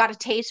kind of got a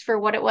taste for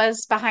what it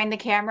was behind the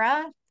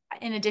camera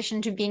in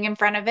addition to being in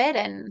front of it.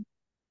 And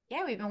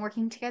yeah, we've been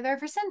working together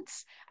ever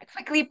since. I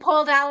quickly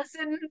pulled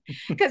Allison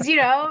because,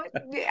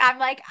 I'm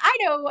like, I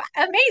know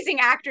amazing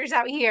actors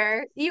out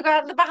here. You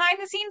got the behind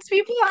the scenes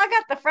people, I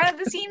got the front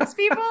of the scenes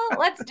people.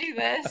 Let's do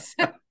this.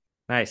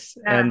 Nice.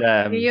 Yeah. And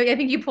I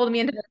think you pulled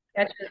me into the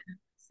sketch.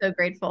 So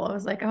grateful. I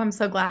was like, oh, I'm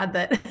so glad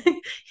that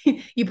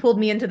you pulled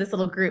me into this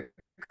little group,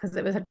 because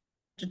it was such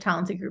a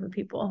talented group of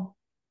people.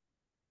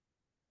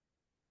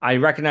 I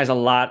recognize a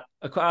lot,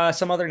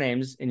 some other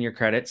names in your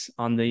credits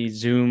on the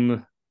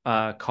Zoom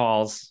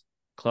calls.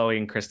 Chloe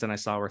and Kristen, I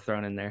saw, were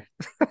thrown in there.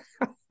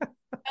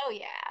 Oh,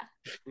 yeah.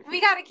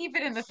 We got to keep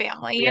it in the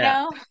family,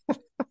 Yeah.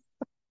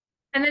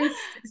 And then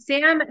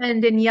Sam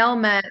and Danielle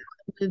met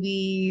the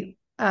movie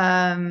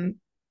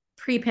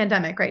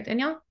pre-pandemic, right,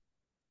 Danielle?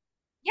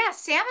 Yeah,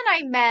 Sam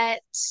and I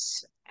met.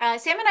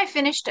 Sam and I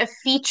finished a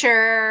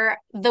feature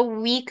the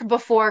week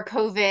before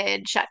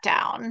COVID shut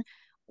down.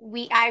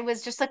 I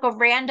was just like a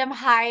random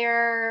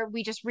hire.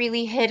 We just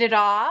really hit it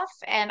off,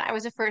 and I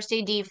was a first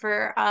AD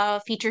for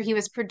a feature he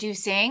was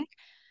producing.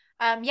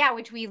 Yeah,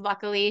 which we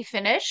luckily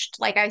finished,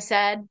 like I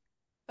said,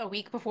 a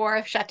week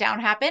before shutdown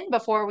happened.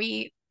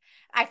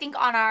 I think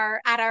at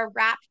our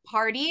wrap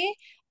party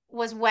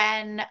was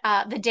when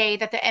the day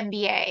that the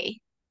NBA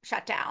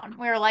shut down.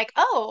 We were like,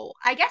 oh,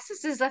 I guess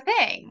this is a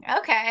thing.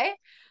 Okay.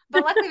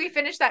 But luckily we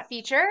finished that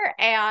feature,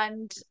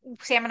 and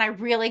Sam and I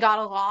really got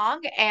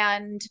along,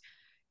 and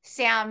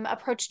Sam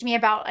approached me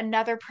about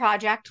another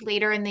project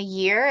later in the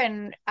year,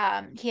 and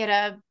he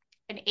had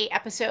an 8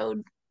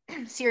 episode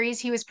series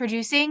he was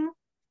producing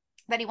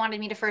that he wanted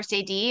me to first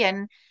AD,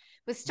 and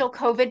with still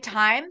COVID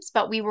times,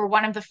 but we were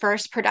one of the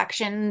first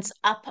productions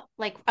up,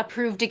 like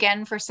approved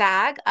again for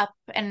SAG, up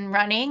and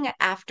running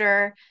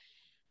after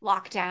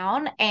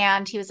lockdown.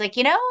 And he was like,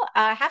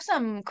 I have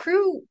some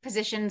crew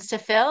positions to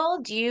fill.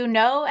 Do you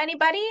know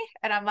anybody?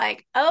 And I'm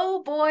like,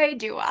 oh boy,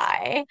 do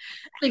I.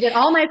 I get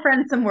all my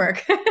friends some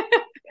work.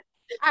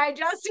 I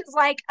just was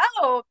like,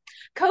 oh,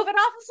 COVID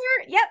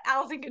officer? Yep,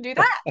 Allison can do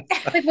that.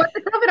 Like, what's a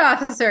COVID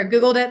officer?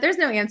 Googled it. There's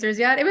no answers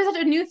yet. It was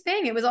such a new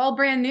thing. It was all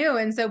brand new.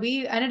 And so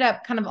we ended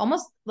up kind of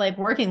almost like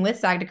working with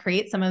SAG to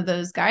create some of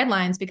those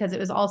guidelines, because it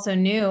was also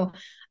new.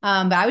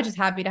 But I was just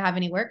happy to have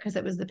any work because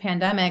it was the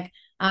pandemic.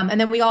 And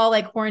then we all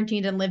like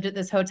quarantined and lived at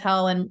this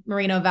hotel in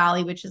Moreno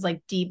Valley, which is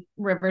like deep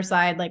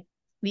riverside, like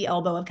the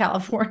elbow of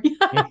California.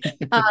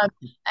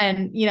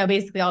 And,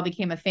 basically all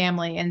became a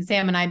family, and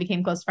Sam and I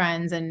became close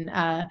friends, and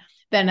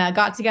then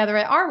got together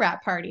at our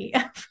wrap party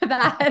for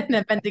that, and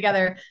have been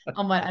together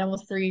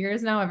almost 3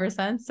 years now ever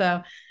since.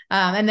 So,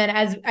 and then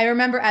as I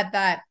remember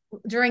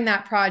during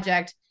that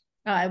project,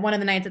 one of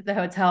the nights at the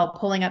hotel,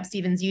 pulling up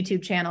Steven's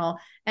YouTube channel,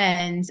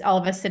 and all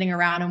of us sitting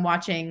around and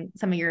watching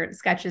some of your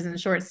sketches and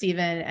shorts,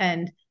 Steven,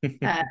 and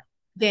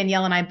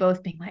Danielle and I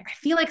both being like, I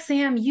feel like,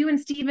 Sam, you and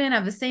Steven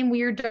have the same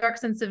weird dark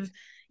sense of,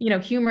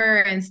 humor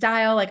and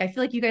style. Like, I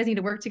feel like you guys need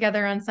to work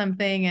together on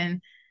something,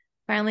 and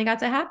finally got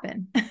to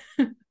happen.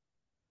 Yeah,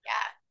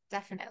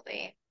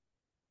 definitely.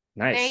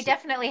 Nice. They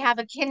definitely have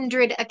a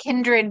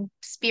kindred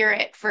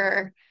spirit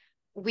for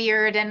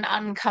weird and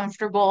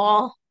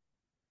uncomfortable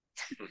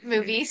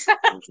movies.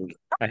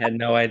 I had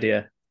no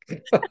idea.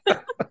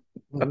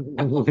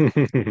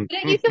 Didn't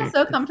you feel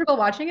so comfortable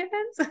watching it,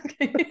 Vince?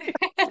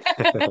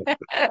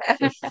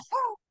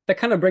 That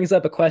kind of brings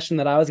up a question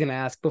that I was going to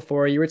ask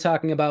before. You were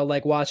talking about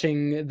like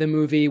watching the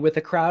movie with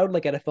a crowd,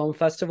 like at a film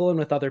festival and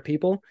with other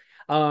people.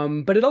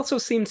 But it also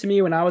seemed to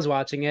me when I was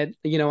watching it,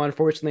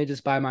 unfortunately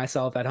just by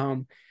myself at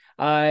home,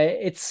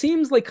 it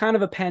seems like kind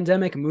of a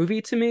pandemic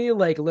movie to me.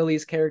 Like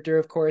Lily's character,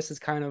 of course, is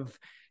kind of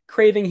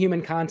craving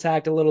human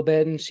contact a little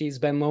bit, and she's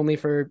been lonely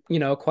for,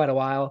 quite a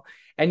while.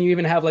 And you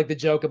even have like the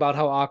joke about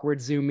how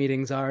awkward Zoom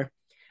meetings are.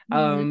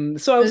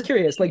 So I was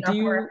curious, like, do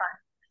you...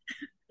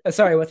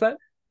 Sorry, what's that?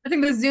 I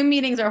think the Zoom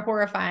meetings are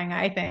horrifying,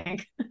 I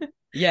think.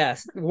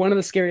 Yes, one of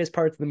the scariest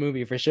parts of the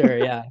movie for sure.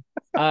 Yeah.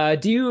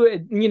 Do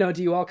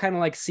you all kind of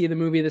like see the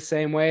movie the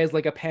same way as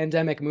like a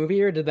pandemic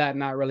movie, or did that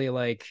not really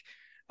like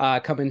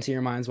come into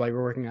your minds while you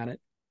were working on it?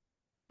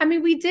 I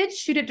mean, we did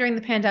shoot it during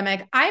the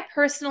pandemic. I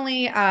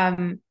personally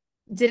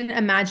didn't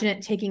imagine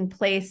it taking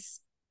place.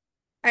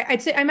 I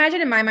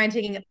imagine in my mind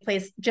taking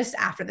place just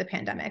after the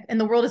pandemic and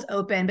the world is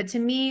open. But to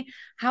me,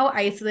 how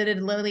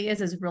isolated Lily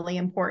is really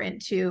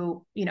important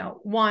to,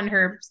 one,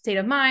 her state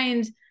of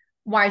mind,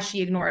 why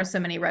she ignores so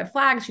many red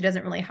flags. She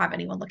doesn't really have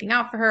anyone looking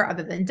out for her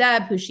other than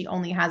Deb, who she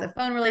only has a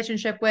phone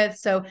relationship with.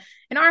 So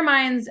in our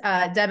minds,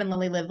 Deb and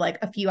Lily live like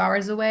a few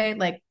hours away,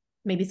 like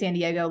maybe San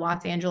Diego,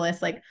 Los Angeles,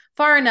 like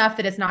far enough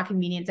that it's not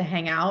convenient to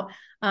hang out.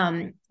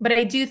 But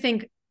I do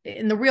think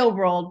in the real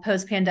world,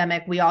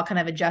 post-pandemic, we all kind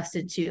of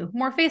adjusted to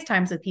more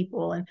FaceTimes with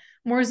people and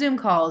more Zoom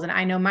calls. And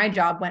I know my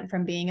job went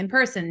from being in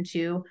person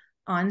to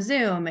on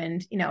Zoom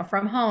and,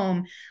 from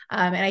home.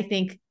 And I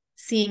think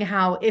seeing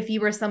how, if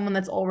you were someone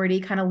that's already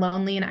kind of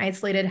lonely and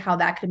isolated, how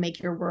that could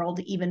make your world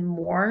even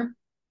more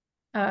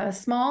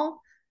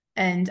small.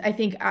 And I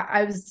think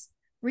I was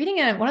reading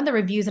one of the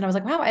reviews and I was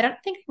like, wow, I don't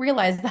think I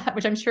realized that,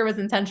 which I'm sure was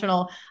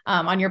intentional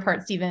on your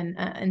part, Stephen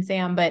and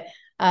Sam, but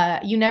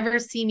you never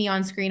see me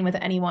on screen with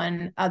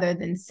anyone other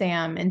than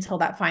Sam until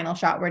that final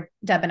shot where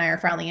Deb and I are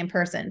finally in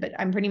person, but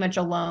I'm pretty much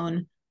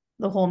alone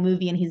the whole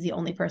movie, and he's the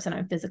only person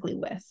I'm physically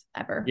with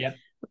ever. Yeah.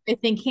 I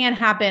think can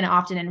happen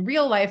often in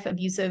real life,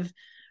 abusive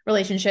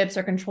relationships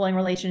or controlling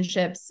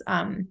relationships.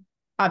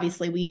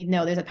 Obviously, we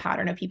know there's a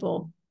pattern of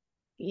people,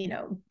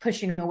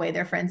 pushing away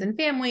their friends and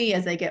family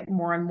as they get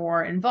more and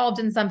more involved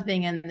in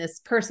something, and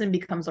this person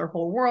becomes their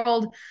whole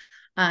world.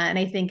 And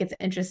I think it's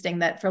interesting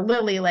that for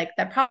Lily, like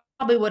that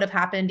probably would have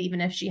happened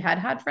even if she had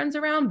had friends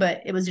around,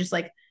 but it was just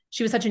like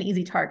she was such an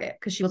easy target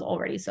because she was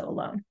already so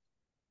alone.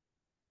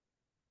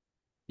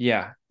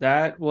 Yeah,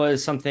 that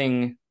was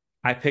something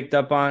I picked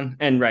up on.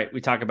 And right,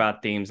 we talk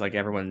about themes like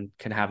everyone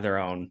can have their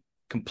own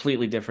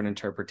completely different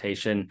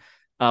interpretation.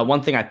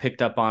 One thing I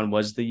picked up on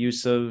was the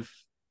use of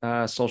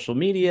social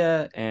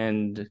media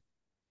and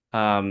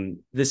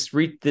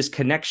this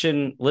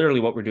connection, literally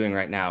what we're doing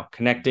right now,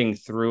 connecting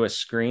through a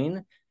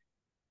screen.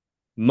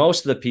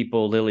 Most of the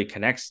people Lily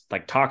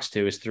talks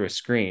to is through a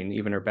screen,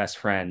 even her best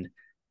friend.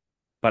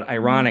 But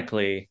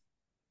ironically,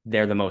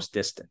 they're the most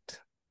distant.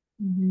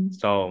 Mm-hmm.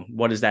 So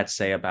what does that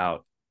say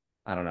about,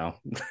 I don't know,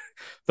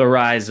 the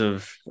rise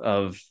of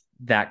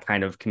that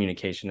kind of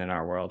communication in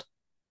our world?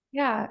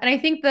 Yeah. And I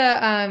think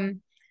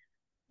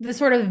the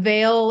sort of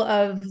veil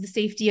of the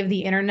safety of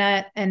the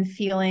internet and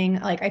feeling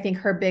like, I think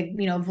her big,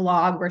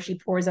 vlog where she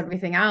pours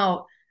everything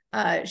out,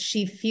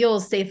 she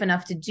feels safe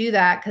enough to do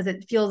that because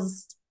it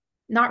feels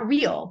not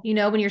real,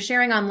 when you're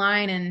sharing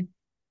online. And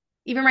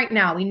even right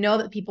now, we know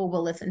that people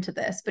will listen to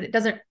this, but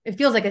it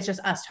feels like it's just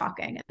us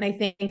talking. And I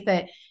think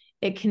that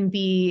it can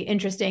be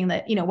interesting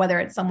that, whether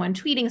it's someone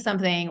tweeting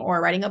something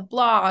or writing a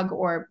blog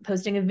or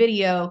posting a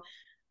video,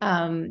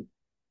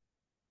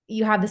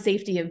 you have the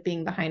safety of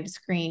being behind a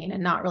screen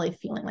and not really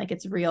feeling like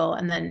it's real.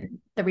 And then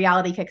the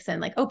reality kicks in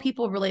like, oh,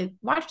 people really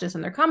watched this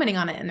and they're commenting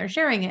on it and they're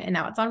sharing it. And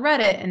now it's on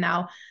Reddit. And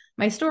now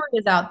my story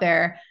is out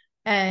there.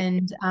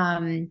 And,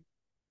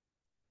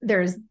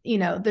 there's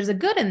a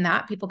good in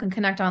that people can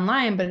connect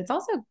online, but it's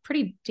also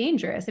pretty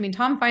dangerous. I mean,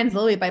 Tom finds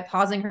Lily by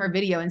pausing her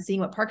video and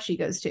seeing what park she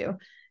goes to.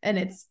 And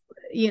it's,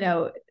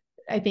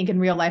 I think in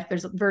real life,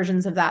 there's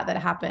versions of that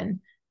happen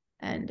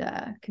and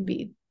can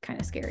be kind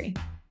of scary.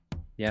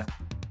 Yeah.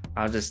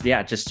 I'll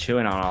just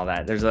chewing on all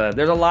that. There's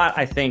a lot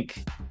I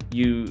think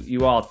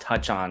you all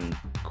touch on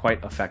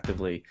quite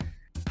effectively.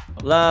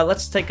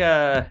 let's take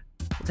a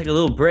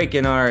little break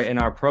in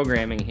our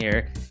programming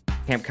here.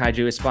 Camp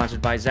Kaiju is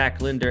sponsored by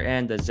Zach Linder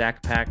and the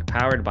Zach Pack,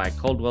 powered by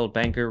Coldwell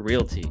Banker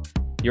Realty,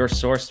 your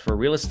source for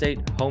real estate,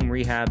 home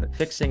rehab,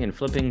 fixing and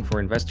flipping for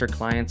investor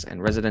clients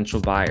and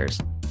residential buyers.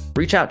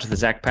 Reach out to the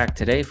Zach Pack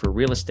today for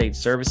real estate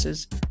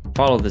services.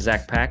 Follow the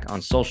Zach Pack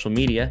on social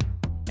media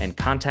and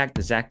contact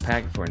the Zach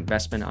Pack for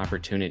investment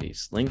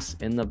opportunities. Links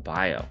in the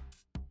bio.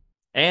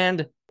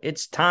 And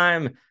it's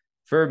time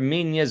for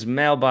Mina's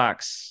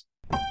mailbox.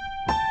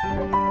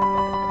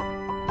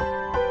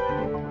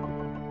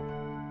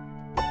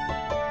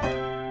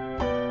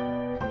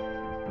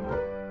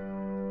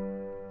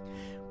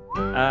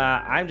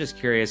 I'm just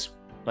curious,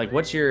 like,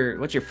 what's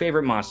your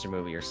favorite monster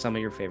movie, or some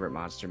of your favorite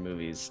monster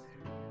movies?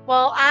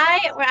 Well,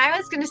 I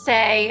was going to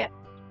say,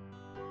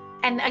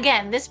 and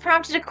again, this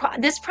prompted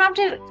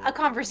a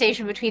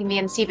conversation between me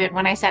and Steven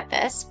when I said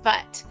this,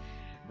 but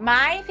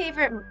my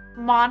favorite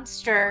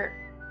monster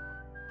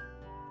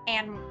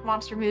and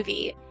monster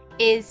movie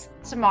is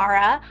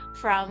Samara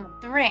from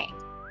The Ring.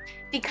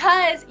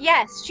 Because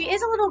yes, she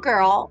is a little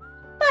girl,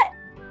 but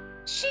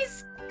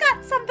she's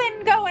got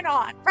something going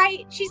on,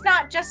 right? She's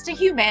not just a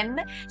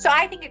human. So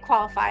I think it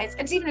qualifies.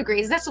 And Steven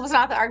agrees. This was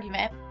not the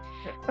argument.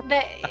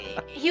 That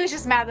he was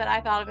just mad that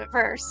I thought of it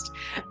first.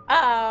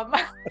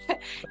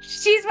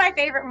 She's my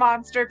favorite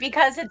monster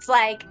because it's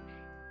like,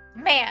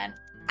 man,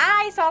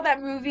 I saw that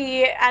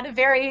movie at a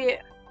very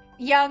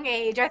young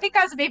age. I think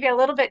I was maybe a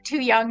little bit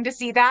too young to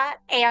see that,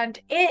 and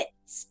it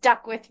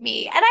stuck with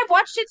me. And I've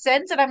watched it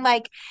since, and I'm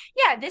like,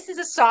 yeah, this is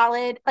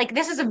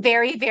a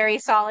very, very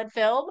solid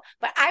film,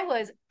 but I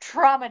was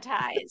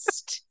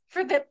traumatized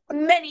for the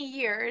many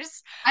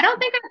years. I don't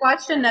think I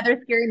watched another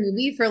scary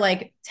movie for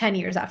like 10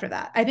 years after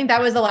that. I think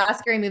that was the last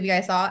scary movie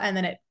I saw, and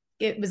then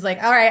it was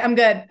like, all right, I'm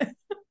good.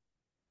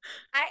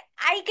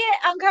 I get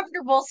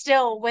uncomfortable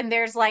still when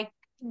there's like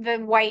the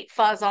white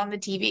fuzz on the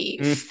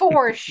TV,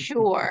 for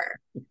sure.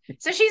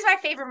 So she's my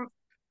favorite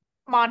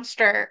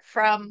monster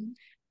from,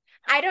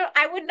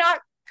 I would not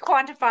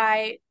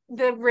quantify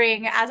The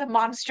Ring as a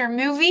monster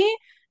movie,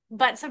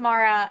 but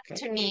Samara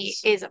to me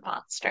is a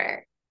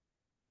monster.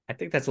 I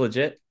think that's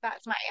legit.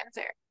 That's my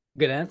answer.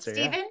 Good answer.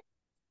 Steven?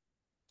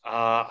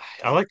 I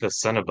like the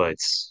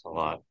Cenobites a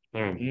lot.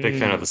 I'm a big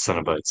fan of the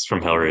Cenobites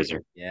from Hellraiser.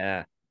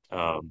 Yeah.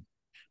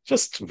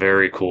 Just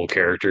very cool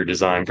character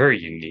design, very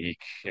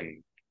unique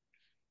and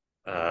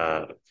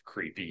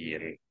creepy,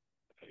 and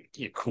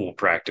cool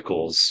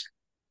practicals.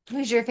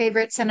 Who's your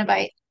favorite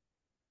Cenobite?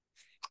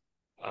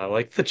 I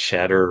like the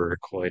Chatterer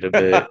quite a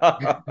bit.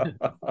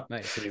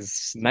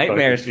 Nice.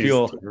 Nightmares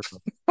fuel.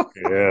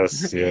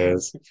 Yes.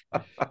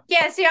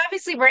 Yeah, see,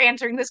 obviously we're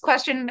answering this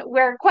question.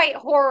 We're quite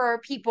horror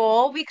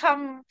people. We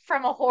come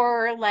from a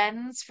horror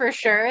lens for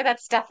sure.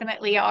 That's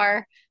definitely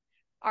our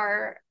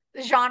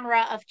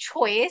genre of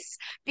choice,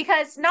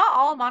 because not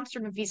all monster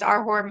movies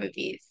are horror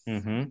movies.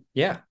 Mm-hmm.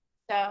 Yeah.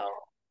 So,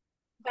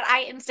 but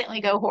I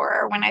instantly go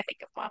horror when I think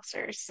of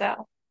monsters.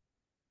 So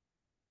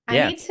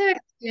I need to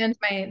expand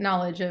my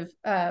knowledge of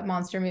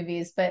monster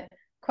movies, but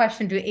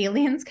question, do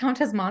aliens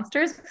count as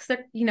monsters? Because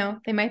they're,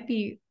 they might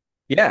be.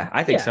 Yeah,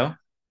 I think so.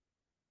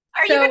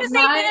 Are you going to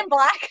say Men in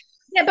Black?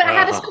 Yeah, but I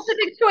have a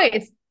specific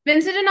choice.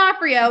 Vincent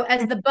D'Onofrio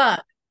as the bug.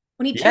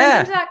 When he turns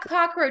into that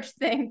cockroach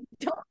thing.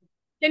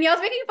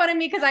 Danielle's making fun of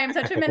me because I am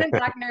such a Men in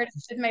Black nerd.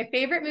 It's my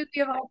favorite movie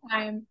of all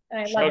time,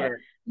 and I love it.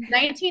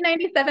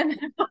 1997 Men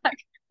in Black.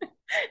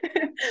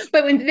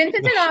 But when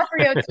Vincent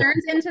D'Onofrio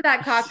turns into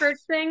that cockroach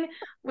thing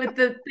with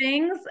the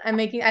things, I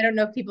don't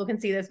know if people can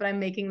see this, but I'm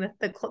making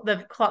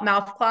the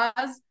mouth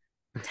claws.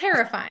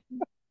 Terrifying.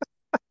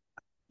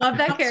 Love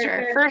that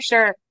character. For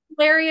sure.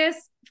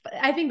 Hilarious.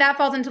 I think that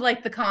falls into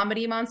like the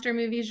comedy monster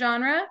movies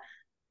genre,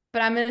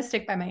 but I'm going to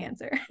stick by my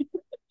answer.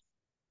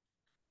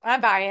 I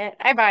buy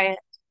it.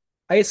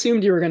 I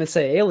assumed you were going to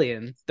say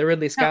Alien, the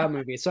Ridley Scott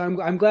movie, so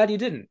I'm glad you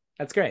didn't.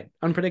 That's great.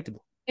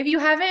 Unpredictable. If you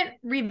haven't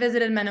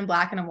revisited Men in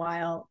Black in a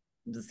while,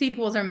 the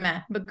sequels are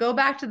meh, but go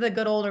back to the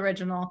good old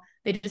original.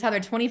 They just had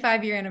their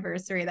 25-year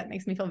anniversary. That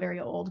makes me feel very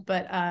old,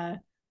 but I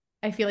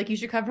feel like you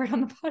should cover it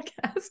on the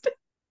podcast.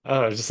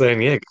 I was just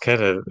saying, yeah,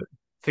 kind of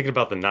thinking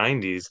about the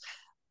 90s.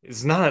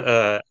 It's not,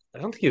 I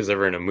don't think he was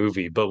ever in a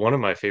movie, but one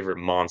of my favorite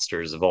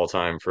monsters of all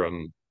time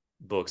from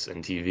books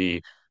and TV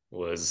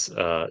was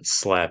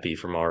Slappy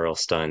from R.L.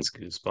 Stine's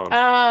Goosebumps.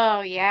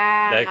 Oh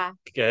yeah.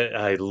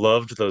 I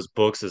loved those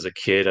books as a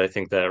kid. I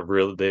think that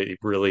they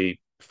really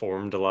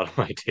formed a lot of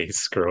my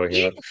tastes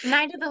growing up.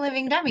 Night of the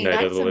Living Dummy.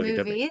 Night That's a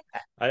movie.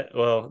 I don't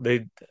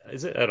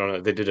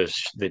know. They did a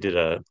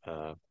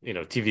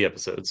TV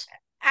episodes.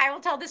 I will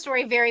tell the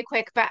story very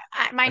quick, but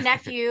my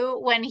nephew,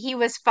 when he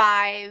was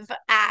 5,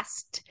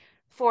 asked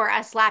for a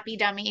Slappy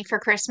dummy for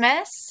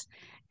Christmas,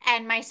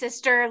 and my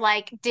sister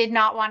did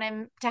not want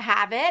him to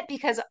have it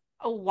because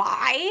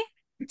why?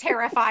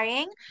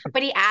 terrifying,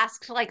 but he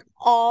asked like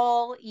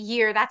all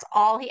year. That's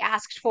all he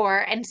asked for.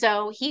 And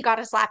so he got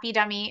a slappy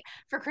dummy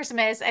for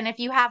Christmas. And if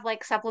you have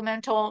like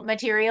supplemental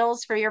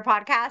materials for your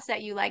podcast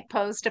that you like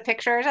post a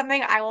picture or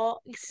something, I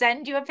will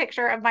send you a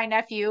picture of my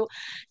nephew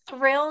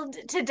thrilled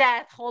to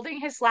death holding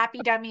his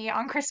slappy dummy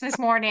on Christmas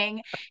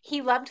morning.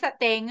 He loved that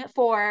thing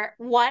for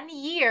 1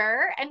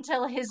 year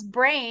until his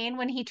brain,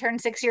 when he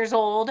turned 6 years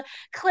old,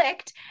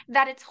 clicked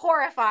that it's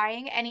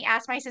horrifying. And he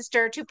asked my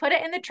sister to put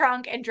it in the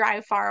trunk and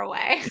drive far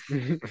away.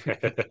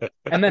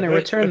 And then it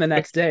returned the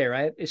next day,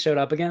 right? It showed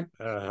up again.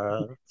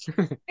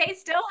 They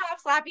still have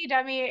slappy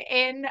dummy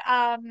in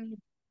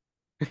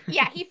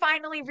yeah, he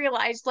finally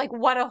realized like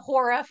what a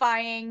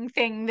horrifying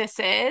thing this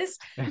is.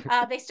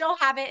 They still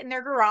have it in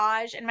their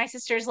garage, and my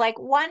sister's like,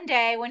 one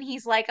day when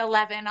he's like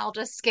 11, I'll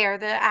just scare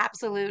the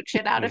absolute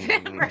shit out of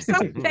him or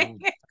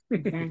something.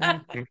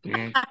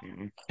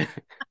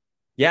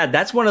 Yeah,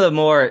 that's one of the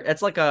more.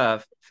 It's like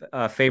a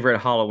favorite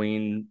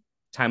Halloween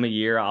time of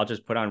year. I'll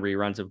just put on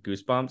reruns of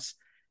Goosebumps,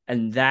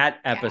 and that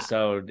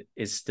episode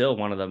is still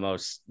one of the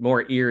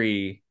more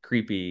eerie,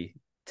 creepy,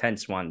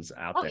 tense ones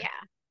out there. Oh yeah,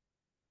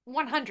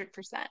 100%.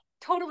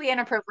 Totally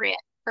inappropriate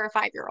for a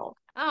 5-year-old.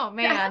 Oh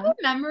Yeah, I have man. a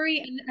memory,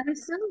 and I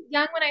was so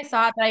young when I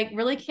saw it that I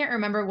really can't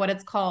remember what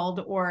it's called,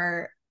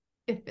 or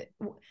if it,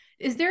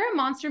 is there a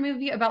monster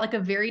movie about like a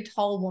very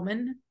tall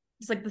woman,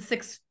 just like the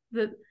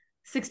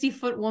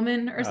 60-foot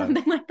woman or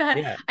something like that?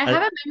 Yeah. I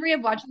have a memory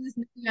of watching this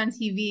movie on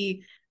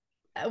TV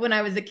when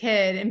I was a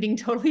kid and being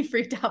totally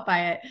freaked out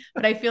by it,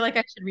 but I feel like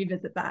I should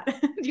revisit that.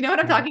 Do you know what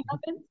I'm talking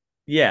about, Vince?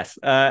 Yes,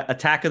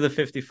 Attack of the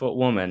 50-Foot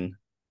Woman.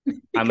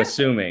 I'm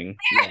assuming.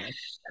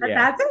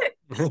 Yeah. That's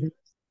it.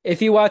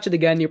 If you watch it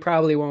again, you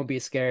probably won't be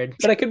scared,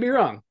 but I could be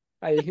wrong.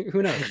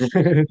 Who knows?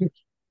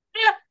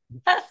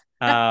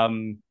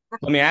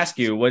 Let me ask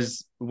you: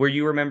 were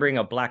you remembering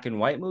a black and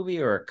white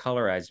movie or a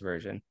colorized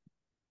version?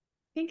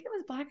 I think it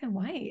was black and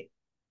white.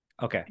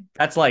 Okay,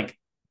 that's like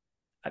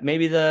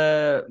maybe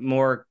the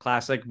more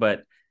classic,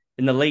 but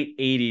in the late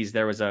 80s,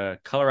 there was a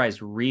colorized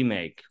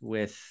remake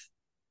with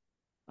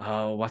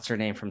what's her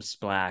name from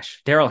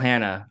Splash? Daryl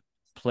Hannah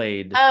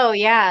played Oh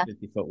yeah.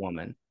 50-Foot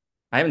Woman.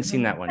 I haven't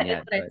seen that one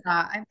yet. But...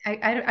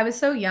 I was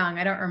so young.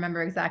 I don't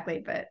remember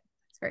exactly, but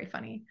it's very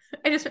funny.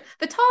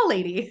 The tall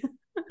lady.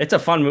 It's a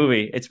fun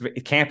movie. It's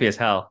campy as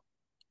hell.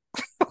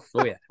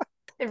 Oh yeah.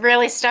 It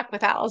really stuck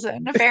with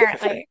Allison,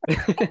 apparently.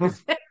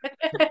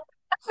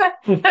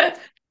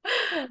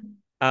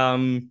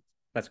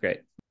 That's great.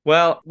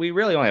 Well, we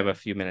really only have a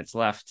few minutes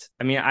left.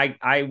 I mean,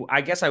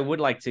 I guess I would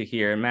like to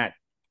hear, and Matt,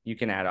 you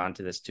can add on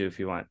to this too if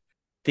you want,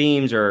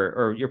 themes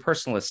or your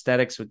personal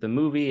aesthetics with the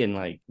movie and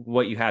like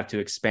what you have to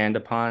expand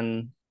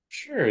upon.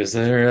 Sure. Is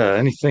there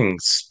anything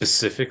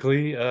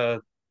specifically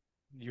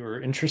you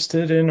were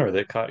interested in or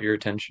that caught your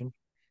attention?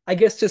 I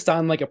guess just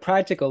on like a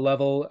practical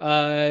level,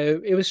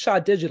 it was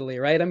shot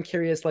digitally, right? I'm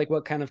curious, like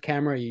what kind of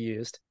camera you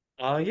used.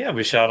 Yeah,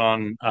 we shot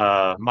on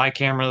my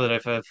camera that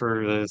I've had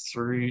for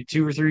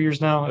 2 or 3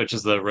 years now, which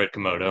is the Red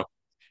Komodo.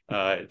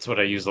 It's what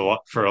I use a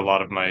lot for a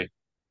lot of my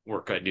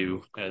work I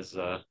do as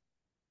a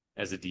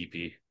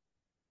DP.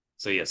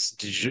 So yes,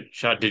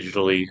 shot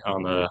digitally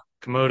on the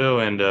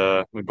Komodo,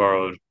 and we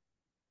borrowed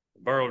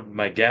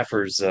my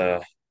gaffer's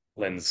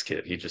lens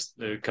kit. He just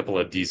a couple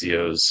of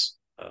DZOs.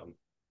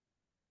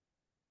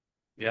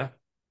 Yeah.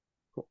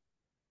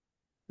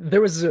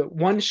 There was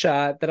one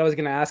shot that I was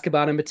going to ask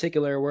about in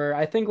particular where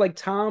I think like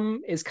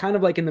Tom is kind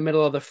of like in the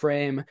middle of the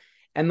frame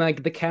and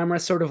like the camera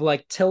sort of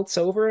like tilts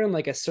over in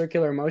like a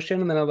circular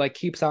motion and then it like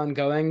keeps on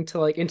going to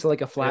like into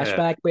like a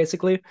flashback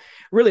basically.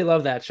 Really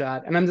love that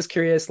shot. And I'm just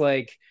curious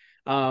like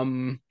I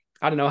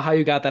don't know how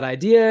you got that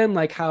idea and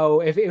like how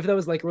if that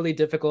was like really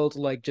difficult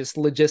like just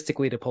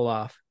logistically to pull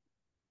off.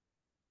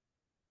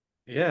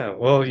 Yeah,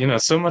 well,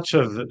 so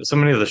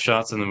many of the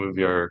shots in the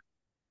movie are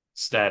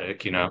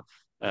static,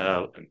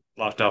 uh,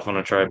 locked off on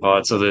a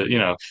tripod, so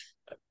that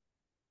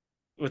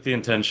with the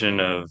intention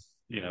of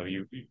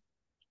you're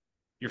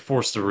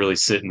forced to really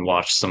sit and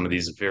watch some of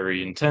these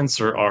very intense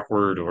or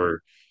awkward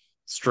or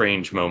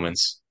strange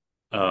moments.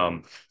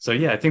 So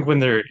yeah, I think when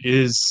there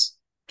is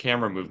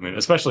camera movement,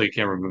 especially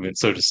camera movement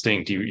so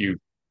distinct, you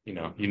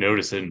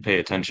notice it and pay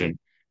attention,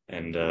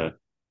 and you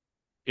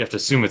have to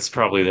assume it's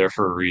probably there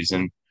for a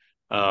reason.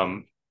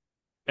 Um,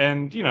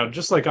 and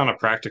just like on a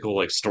practical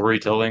like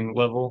storytelling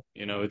level,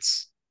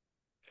 it's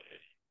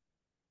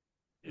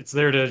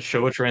there to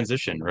show a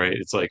transition, right?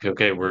 It's like,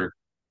 okay, we're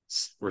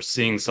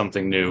seeing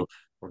something new,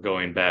 we're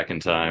going back in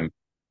time.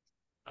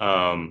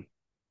 Um,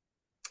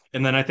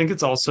 and then I think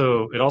it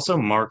also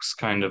marks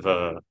kind of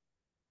a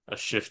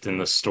shift in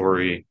the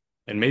story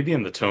and maybe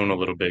in the tone a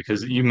little bit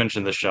because you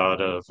mentioned the shot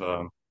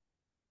of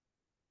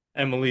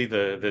Emily,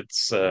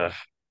 that's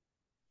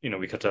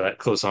we cut to that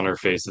close on her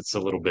face. It's a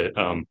little bit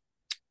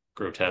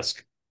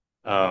grotesque.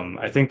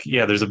 I think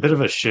yeah, there's a bit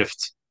of a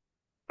shift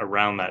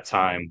around that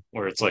time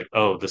where it's like,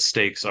 oh, the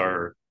stakes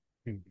are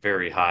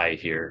very high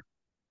here.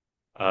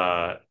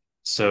 Uh,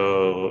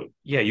 so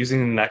yeah,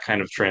 using that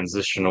kind of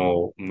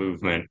transitional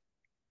movement,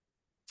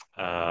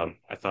 I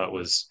thought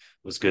was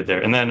good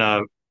there. And then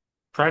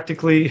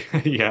practically,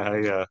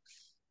 yeah,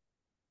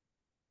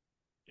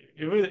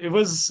 it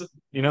was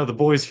the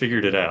boys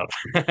figured it out.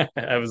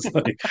 I was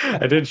like,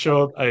 I didn't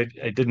show up. I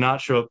did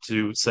not show up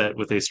to set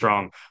with a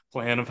strong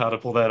plan of how to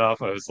pull that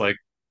off. I was like,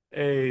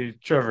 hey,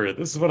 Trevor,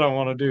 this is what I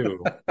want to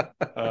do.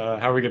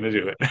 How are we gonna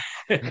do it?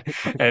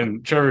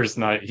 And Trevor's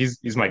not,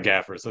 he's my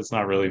gaffer, so it's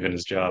not really been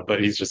his job,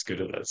 but he's just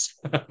good at this.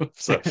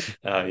 So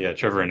yeah,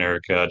 Trevor and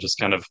Erica just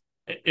kind of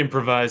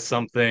improvised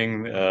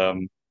something.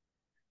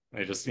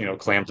 They just,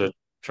 clamped a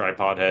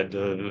tripod head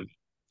to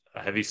a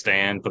heavy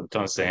stand, put a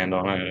ton of sand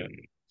on it, and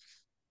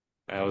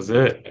that was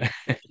it.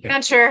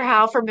 Not sure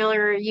how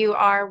familiar you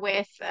are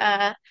with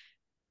the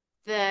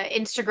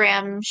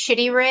Instagram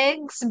shitty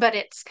rigs, but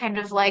it's kind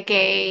of like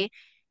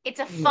it's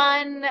a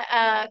fun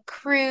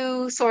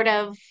crew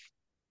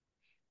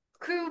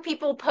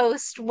people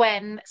post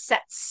when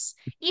sets,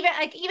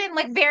 even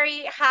like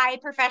very high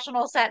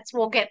professional sets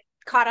will get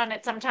caught on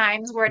it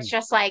sometimes, where it's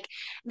just like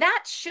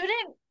that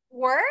shouldn't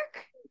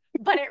work,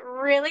 but it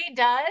really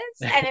does,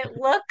 and it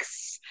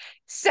looks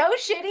so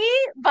shitty,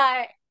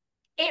 but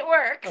it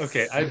works.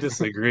 Okay, I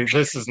disagree.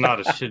 This is not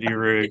a shitty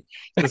rig.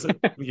 This,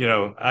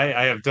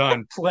 I have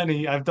done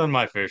plenty. I've done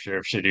my fair share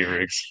of shitty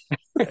rigs,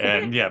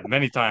 and yeah,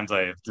 many times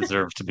I have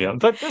deserved to be on.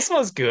 But this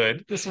was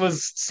good. This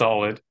was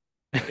solid.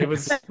 It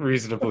was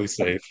reasonably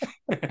safe.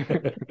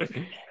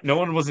 No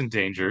one was in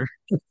danger.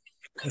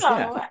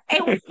 Oh,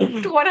 it worked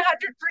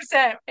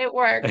 100%. It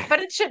worked, but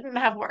it shouldn't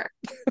have worked.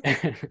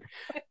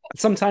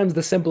 Sometimes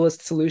the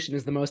simplest solution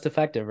is the most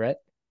effective, right?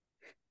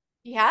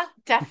 Yeah,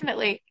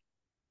 definitely.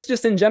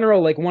 Just in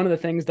general, like one of the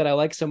things that I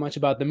like so much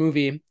about the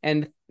movie,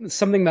 and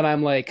something that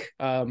I'm like,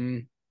 what's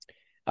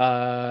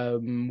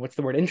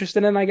the word,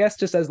 interested in, I guess,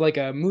 just as like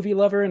a movie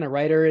lover and a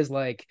writer, is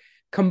like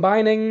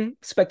combining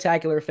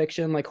spectacular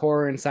fiction like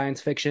horror and science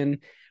fiction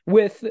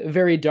with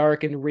very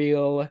dark and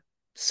real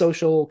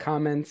social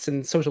comments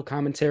and social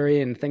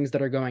commentary and things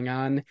that are going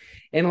on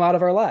in a lot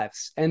of our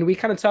lives. And we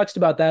kind of touched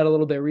about that a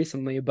little bit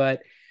recently,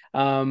 but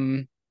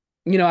I'd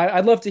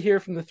love to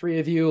hear from the three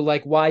of you,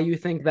 like why you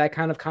think that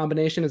kind of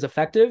combination is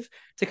effective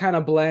to kind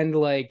of blend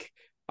like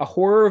a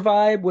horror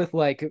vibe with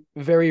like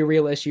very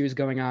real issues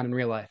going on in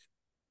real life.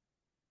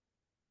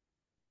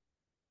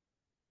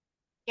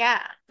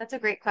 Yeah, that's a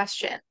great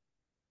question.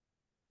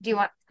 Do you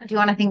want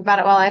to think about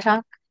it while I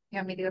talk? You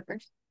want me to go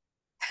first?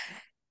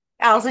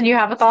 Allison, you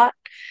have a thought?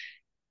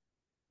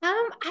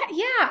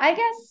 Yeah, I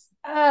guess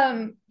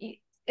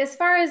as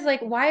far as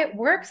like why it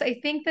works, I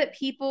think that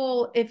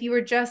people, if you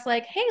were just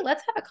like, hey,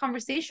 let's have a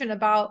conversation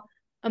about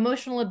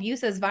emotional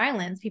abuse as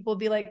violence, people would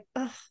be like,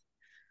 ugh,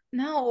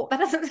 no, that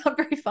doesn't sound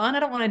very fun. I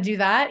don't want to do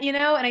that, And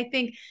I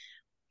think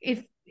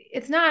if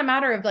it's not a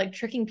matter of like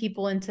tricking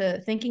people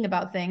into thinking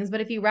about things,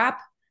 but if you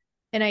wrap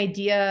an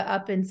idea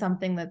up in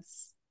something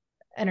that's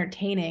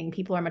entertaining,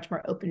 people are much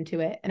more open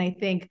to it. And I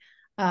think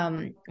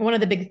one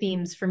of the big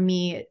themes for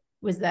me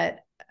was that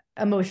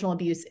emotional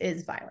abuse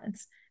is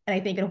violence. And I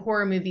think in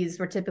horror movies,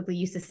 we're typically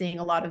used to seeing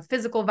a lot of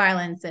physical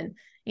violence and,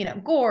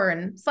 gore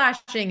and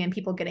slashing and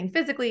people getting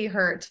physically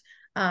hurt.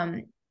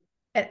 And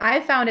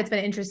I found it's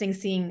been interesting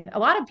seeing a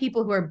lot of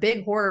people who are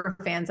big horror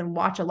fans and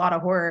watch a lot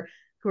of horror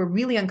who are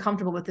really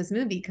uncomfortable with this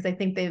movie, because I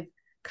think they've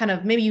kind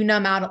of, maybe you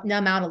numb out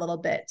a little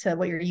bit to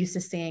what you're used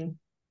to seeing,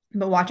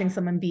 but watching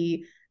someone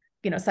be,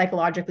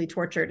 psychologically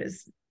tortured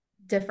is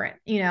different,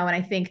 and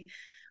I think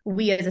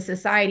we as a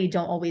society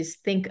don't always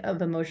think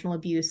of emotional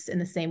abuse in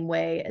the same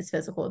way as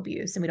physical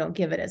abuse, and we don't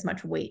give it as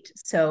much weight.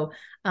 So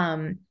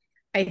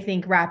I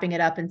think wrapping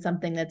it up in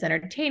something that's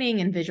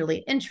entertaining and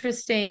visually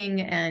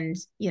interesting, and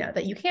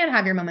that you can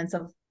have your moments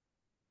of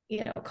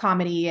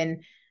comedy,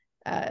 and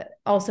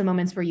also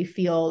moments where you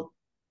feel,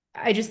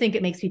 I just think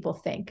it makes people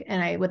think.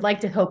 And I would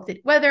like to hope that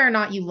whether or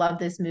not you love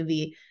this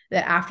movie,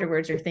 that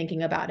afterwards you're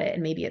thinking about it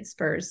and maybe it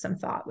spurs some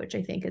thought, which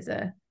I think is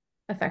a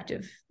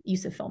effective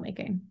use of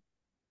filmmaking.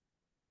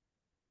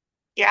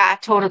 Yeah,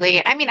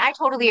 totally. I mean, I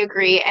totally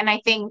agree. And I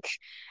think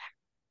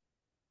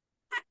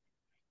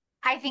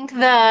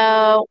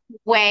the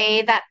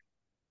way that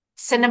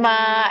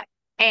cinema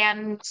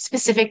and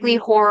specifically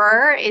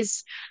horror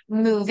is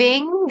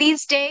moving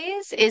these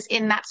days is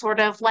in that sort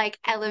of like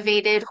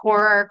elevated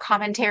horror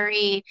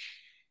commentary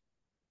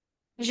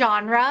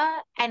genre.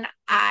 And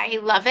I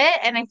love it.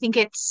 And I think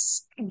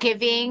it's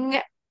giving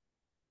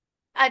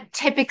a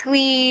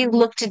typically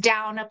looked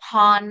down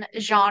upon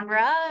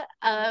genre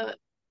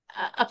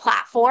a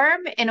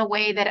platform in a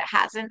way that it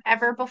hasn't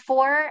ever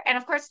before. And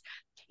of course,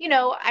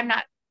 I'm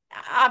not,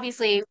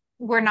 obviously,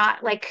 we're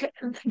not like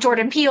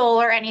Jordan Peele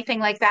or anything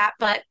like that,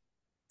 but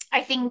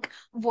I think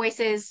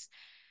voices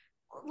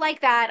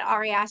like that,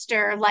 Ari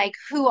Aster, like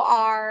who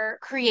are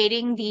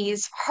creating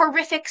these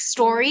horrific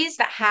stories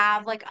that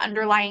have like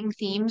underlying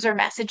themes or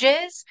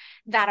messages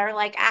that are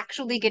like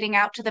actually getting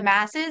out to the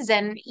masses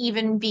and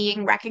even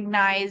being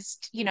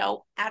recognized,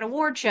 at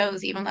award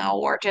shows, even though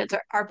award shows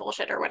are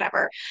bullshit or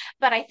whatever.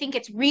 But I think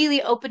it's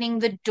really opening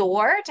the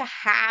door to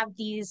have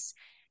these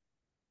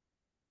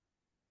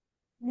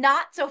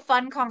not so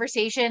fun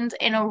conversations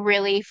in a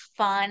really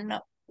fun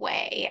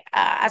way.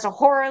 As a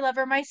horror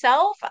lover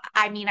myself,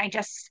 I mean, I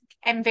just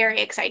am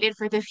very excited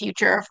for the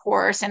future of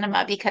horror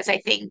cinema because I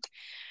think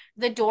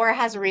the door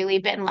has really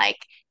been like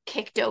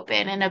kicked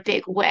open in a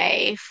big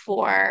way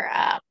for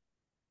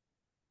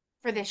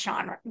this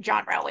genre,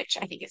 which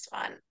I think is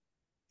fun.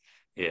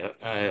 Yeah,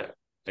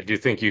 I do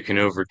think you can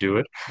overdo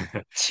it.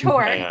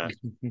 Sure.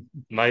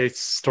 My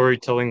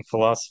storytelling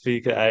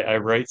philosophy, I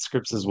write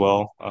scripts as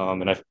well,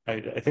 and I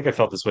think I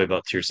felt this way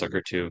about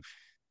Tearsucker too,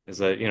 is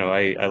that,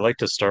 I like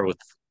to start with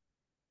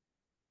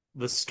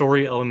the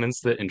story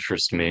elements that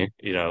interest me,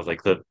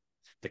 like the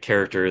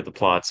character, the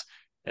plots,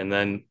 and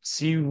then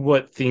see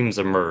what themes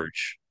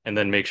emerge, and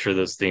then make sure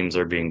those themes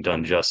are being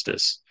done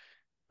justice.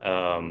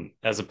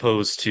 As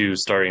opposed to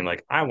starting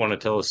like, I want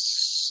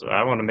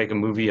to make a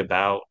movie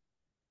about,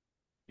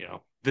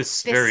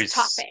 this This very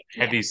topic.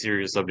 Yeah. heavy,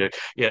 serious subject.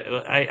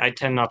 Yeah, I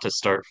tend not to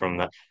start from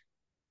that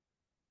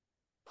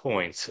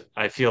point.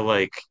 I feel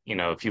like,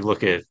 if you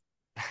look at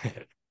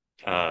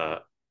uh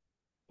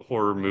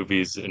horror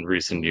movies in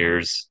recent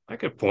years, I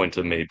could point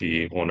to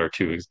maybe one or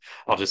two.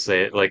 I'll just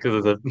say it, like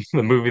the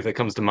movie that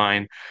comes to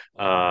mind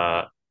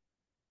uh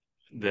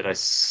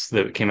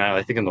that came out,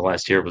 I think, in the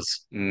last year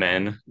was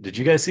Men. Did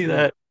you guys see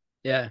that?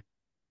 Yeah.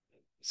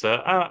 So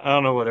I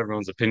don't know what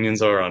everyone's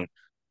opinions are on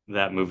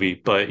that movie,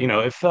 but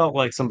it felt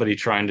like somebody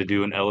trying to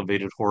do an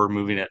elevated horror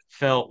movie, and it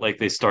felt like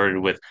they started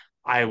with,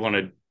 I want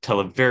to tell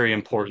a very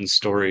important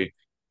story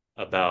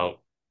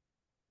about,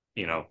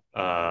 you know,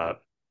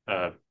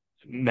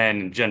 men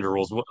and gender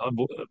roles,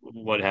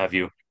 what have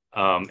you.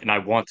 And I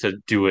want to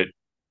do it,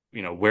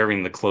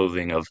 wearing the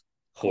clothing of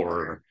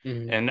horror.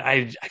 Mhm. And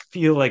I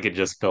feel like it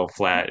just fell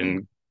flat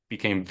and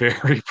became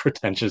very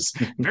pretentious,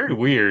 very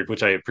weird,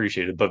 which I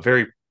appreciated, but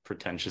very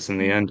pretentious in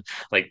the end.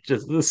 Like,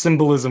 just the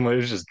symbolism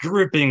was just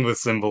dripping with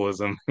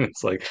symbolism.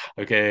 It's like,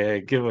 okay, I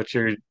get what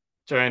you're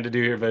trying to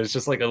do here, but it's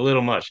just like a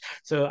little much.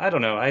 So I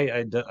don't know.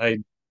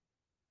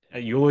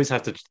 You always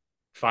have to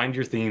find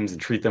your themes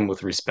and treat them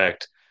with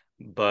respect,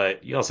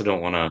 but you also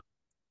don't want to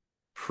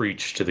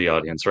preach to the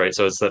audience, right?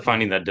 So it's that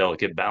finding that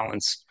delicate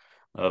balance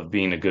of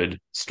being a good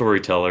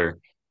storyteller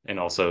and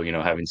also,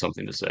 having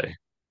something to say.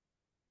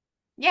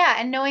 Yeah,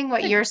 and knowing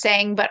what you're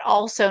saying, but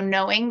also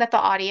knowing that the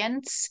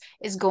audience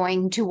is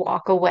going to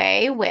walk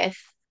away with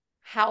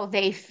how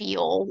they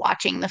feel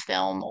watching the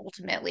film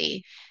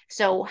ultimately.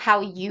 So,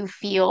 how you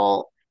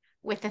feel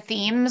with the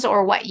themes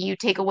or what you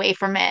take away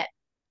from it.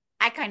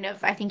 I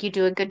think you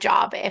do a good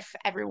job if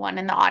everyone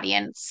in the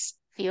audience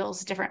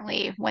feels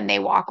differently when they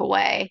walk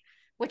away,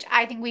 which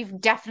I think we've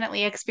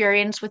definitely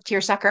experienced with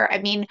Tearsucker. I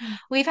mean,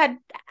 we've had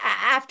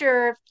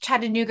after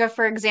Chattanooga,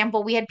 for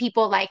example, we had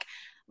people like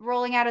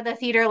rolling out of the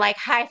theater, like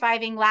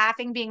high-fiving,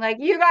 laughing, being like,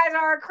 "You guys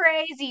are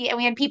crazy." And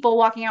we had people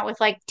walking out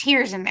with like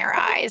tears in their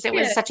eyes. It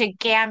was such a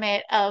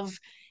gamut of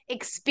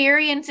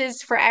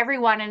experiences for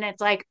everyone. And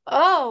it's like,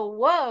 oh,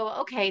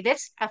 whoa, okay,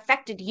 this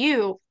affected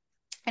you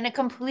in a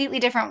completely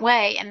different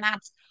way. And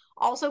that's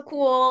also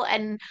cool.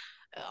 And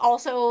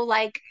also,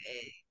 like,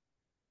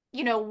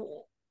 you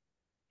know,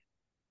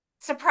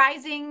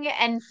 surprising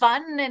and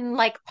fun and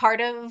like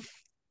part of,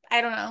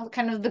 I don't know,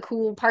 kind of the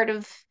cool part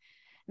of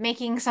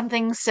making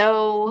something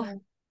so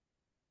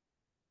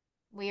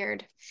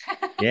weird.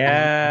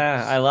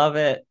 Yeah, I love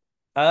it.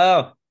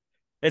 Oh,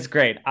 it's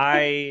great.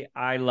 I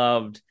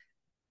loved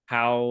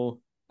how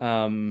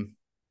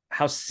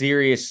how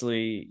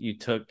seriously you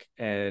took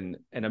an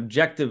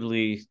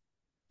objectively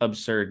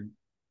absurd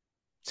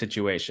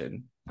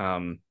situation.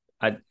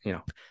 I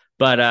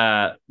but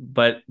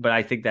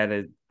I think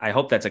I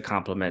hope that's a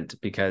compliment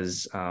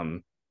because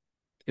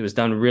it was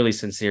done really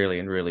sincerely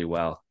and really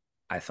well,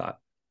 I thought.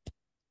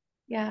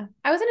 Yeah.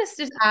 I was going to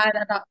just add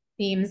about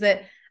themes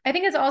that I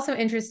think it's also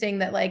interesting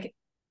that, like,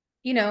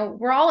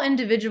 we're all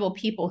individual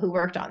people who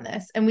worked on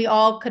this, and we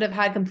all could have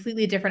had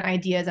completely different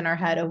ideas in our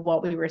head of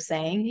what we were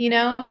saying.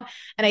 And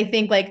I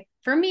think, like,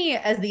 for me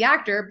as the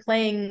actor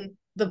playing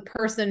the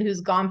person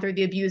who's gone through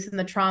the abuse and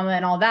the trauma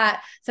and all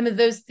that, some of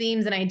those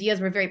themes and ideas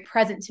were very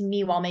present to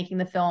me while making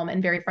the film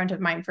and very front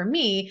of mind for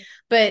me.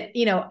 But,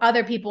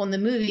 other people in the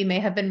movie may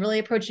have been really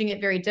approaching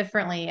it very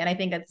differently. And I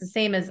think it's the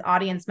same as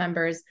audience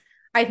members.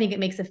 I think it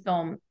makes a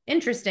film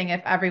interesting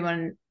if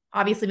everyone,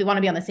 obviously, we want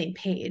to be on the same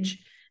page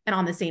and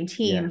on the same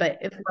team, but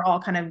if we're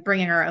all kind of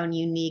bringing our own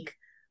unique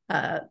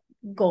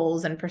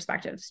goals and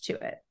perspectives to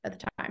it at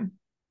the time.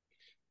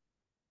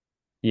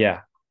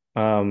 Yeah.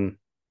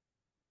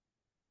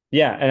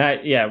 Yeah, and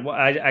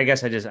I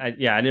guess I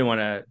didn't want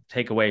to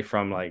take away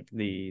from like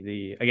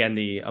the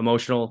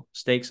emotional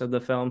stakes of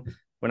the film.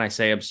 When I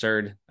say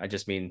absurd, I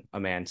just mean a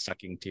man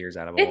sucking tears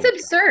out of a It's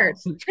woman's absurd.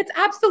 It's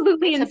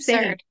absolutely insane.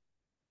 Absurd.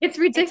 It's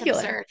ridiculous.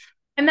 It's absurd.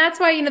 And that's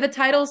why, the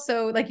title's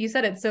so, like you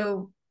said, it's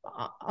so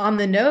on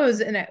the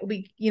nose. And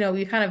we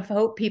kind of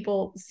hope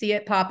people see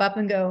it pop up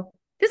and go,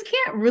 this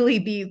can't really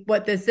be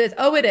what this is.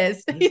 Oh, it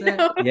is.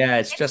 Yeah,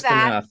 it's just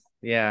that. enough.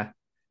 Yeah.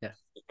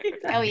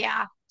 Oh,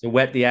 yeah. To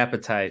whet the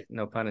appetite,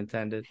 no pun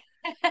intended.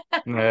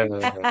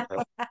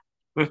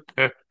 All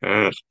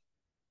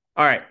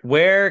right,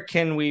 where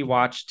can we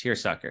watch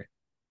Tearsucker?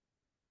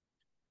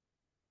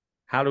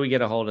 How do we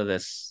get a hold of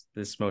this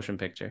motion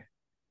picture?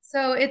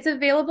 So it's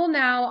available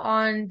now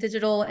on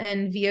digital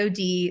and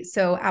VOD.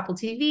 So Apple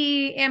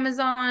TV,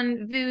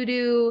 Amazon,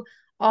 Vudu,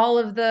 all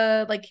of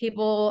the like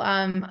cable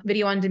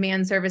video on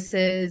demand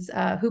services,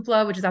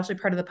 Hoopla, which is actually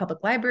part of the public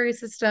library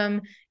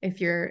system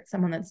if you're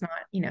someone that's not,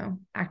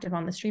 active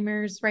on the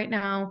streamers right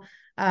now.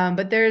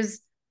 But there's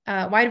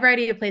a wide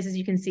variety of places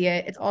you can see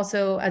it. It's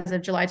also, as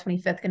of July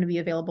 25th, going to be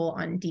available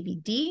on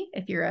DVD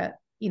if you're a,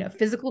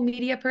 physical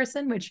media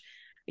person, which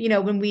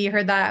when we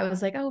heard that, I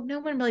was like, oh, no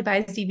one really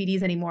buys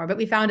DVDs anymore. But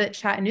we found at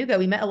Chattanooga,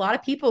 we met a lot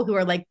of people who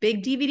are like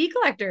big DVD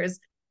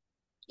collectors.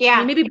 Yeah. I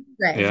mean, maybe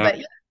Blu-rays, but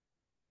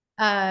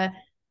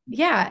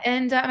yeah.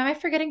 And am I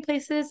forgetting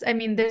places? I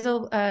mean, there's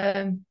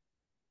I'm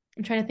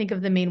trying to think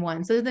of the main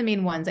ones. Those are the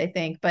main ones, I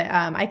think. But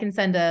I can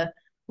send a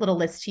little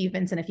list to you,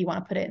 Vincent, if you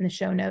want to put it in the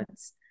show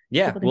notes.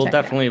 Yeah, we'll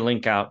definitely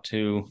link out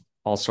to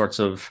all sorts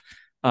of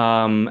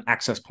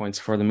access points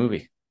for the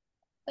movie.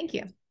 Thank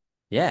you.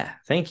 Yeah,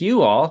 thank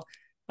you all.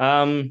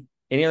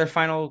 Any other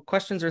final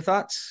questions or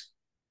thoughts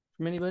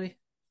from anybody?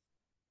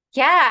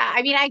 Yeah,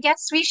 I mean, I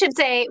guess we should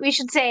say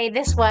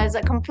this was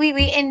a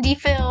completely indie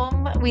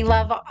film. We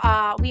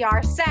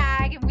are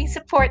SAG, and we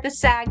support the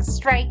SAG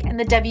strike and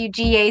the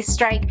WGA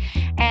strike,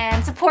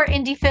 and support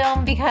indie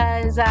film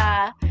because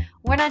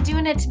we're not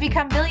doing it to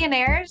become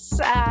billionaires.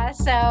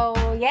 So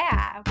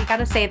yeah, we got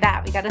to say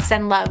that. We got to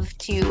send love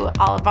to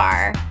all of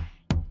our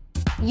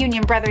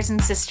union brothers and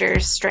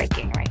sisters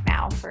striking right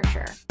now, for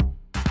sure.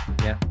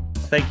 Yeah.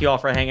 Thank you all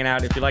for hanging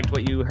out. If you liked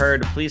what you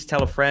heard, please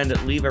tell a friend,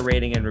 leave a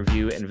rating and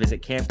review, and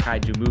visit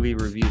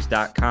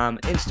CampKaijuMovieReviews.com,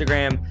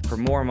 Instagram for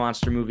more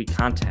monster movie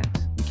content.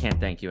 We can't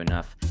thank you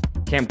enough.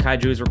 Camp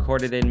Kaiju is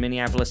recorded in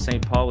Minneapolis,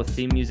 St. Paul with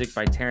theme music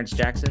by Terrence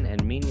Jackson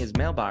and Menia's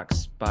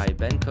Mailbox by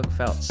Ben Cook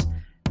Phelps.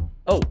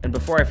 Oh, and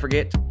before I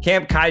forget,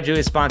 Camp Kaiju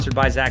is sponsored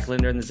by Zach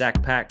Linder and the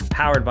Zach Pack,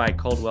 powered by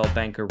Coldwell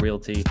Banker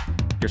Realty,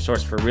 your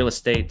source for real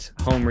estate,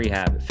 home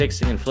rehab,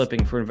 fixing and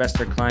flipping for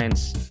investor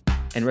clients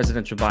and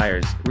residential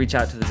buyers. Reach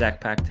out to the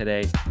Zach Pack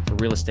today for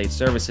real estate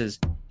services.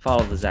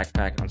 Follow the Zach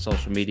Pack on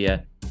social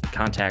media.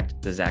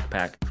 Contact the Zach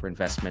Pack for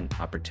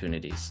investment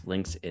opportunities.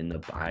 Links in the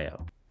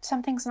bio.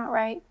 Something's not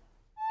right.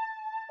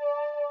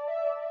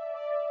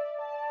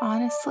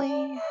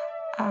 Honestly,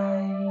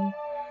 I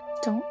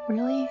don't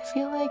really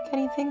feel like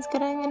anything's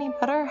getting any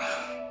better.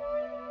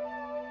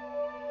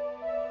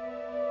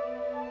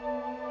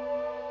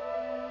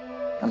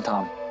 I'm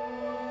Tom.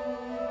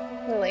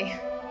 Lily.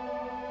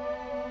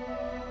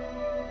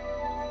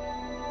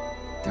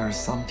 There are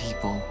some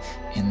people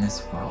in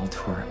this world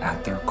who are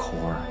at their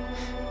core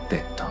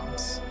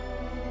victims.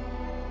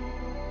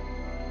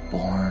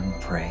 Born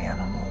prey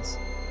animals.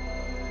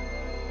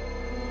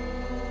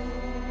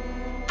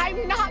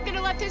 I'm not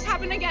gonna let this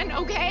happen again,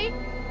 okay?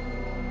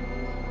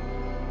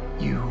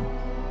 You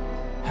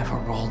have a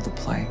role to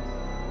play.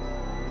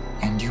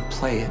 And you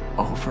play it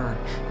over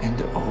and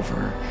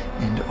over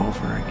and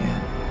over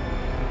again.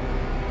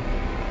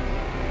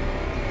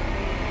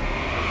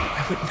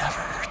 I would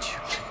never hurt you.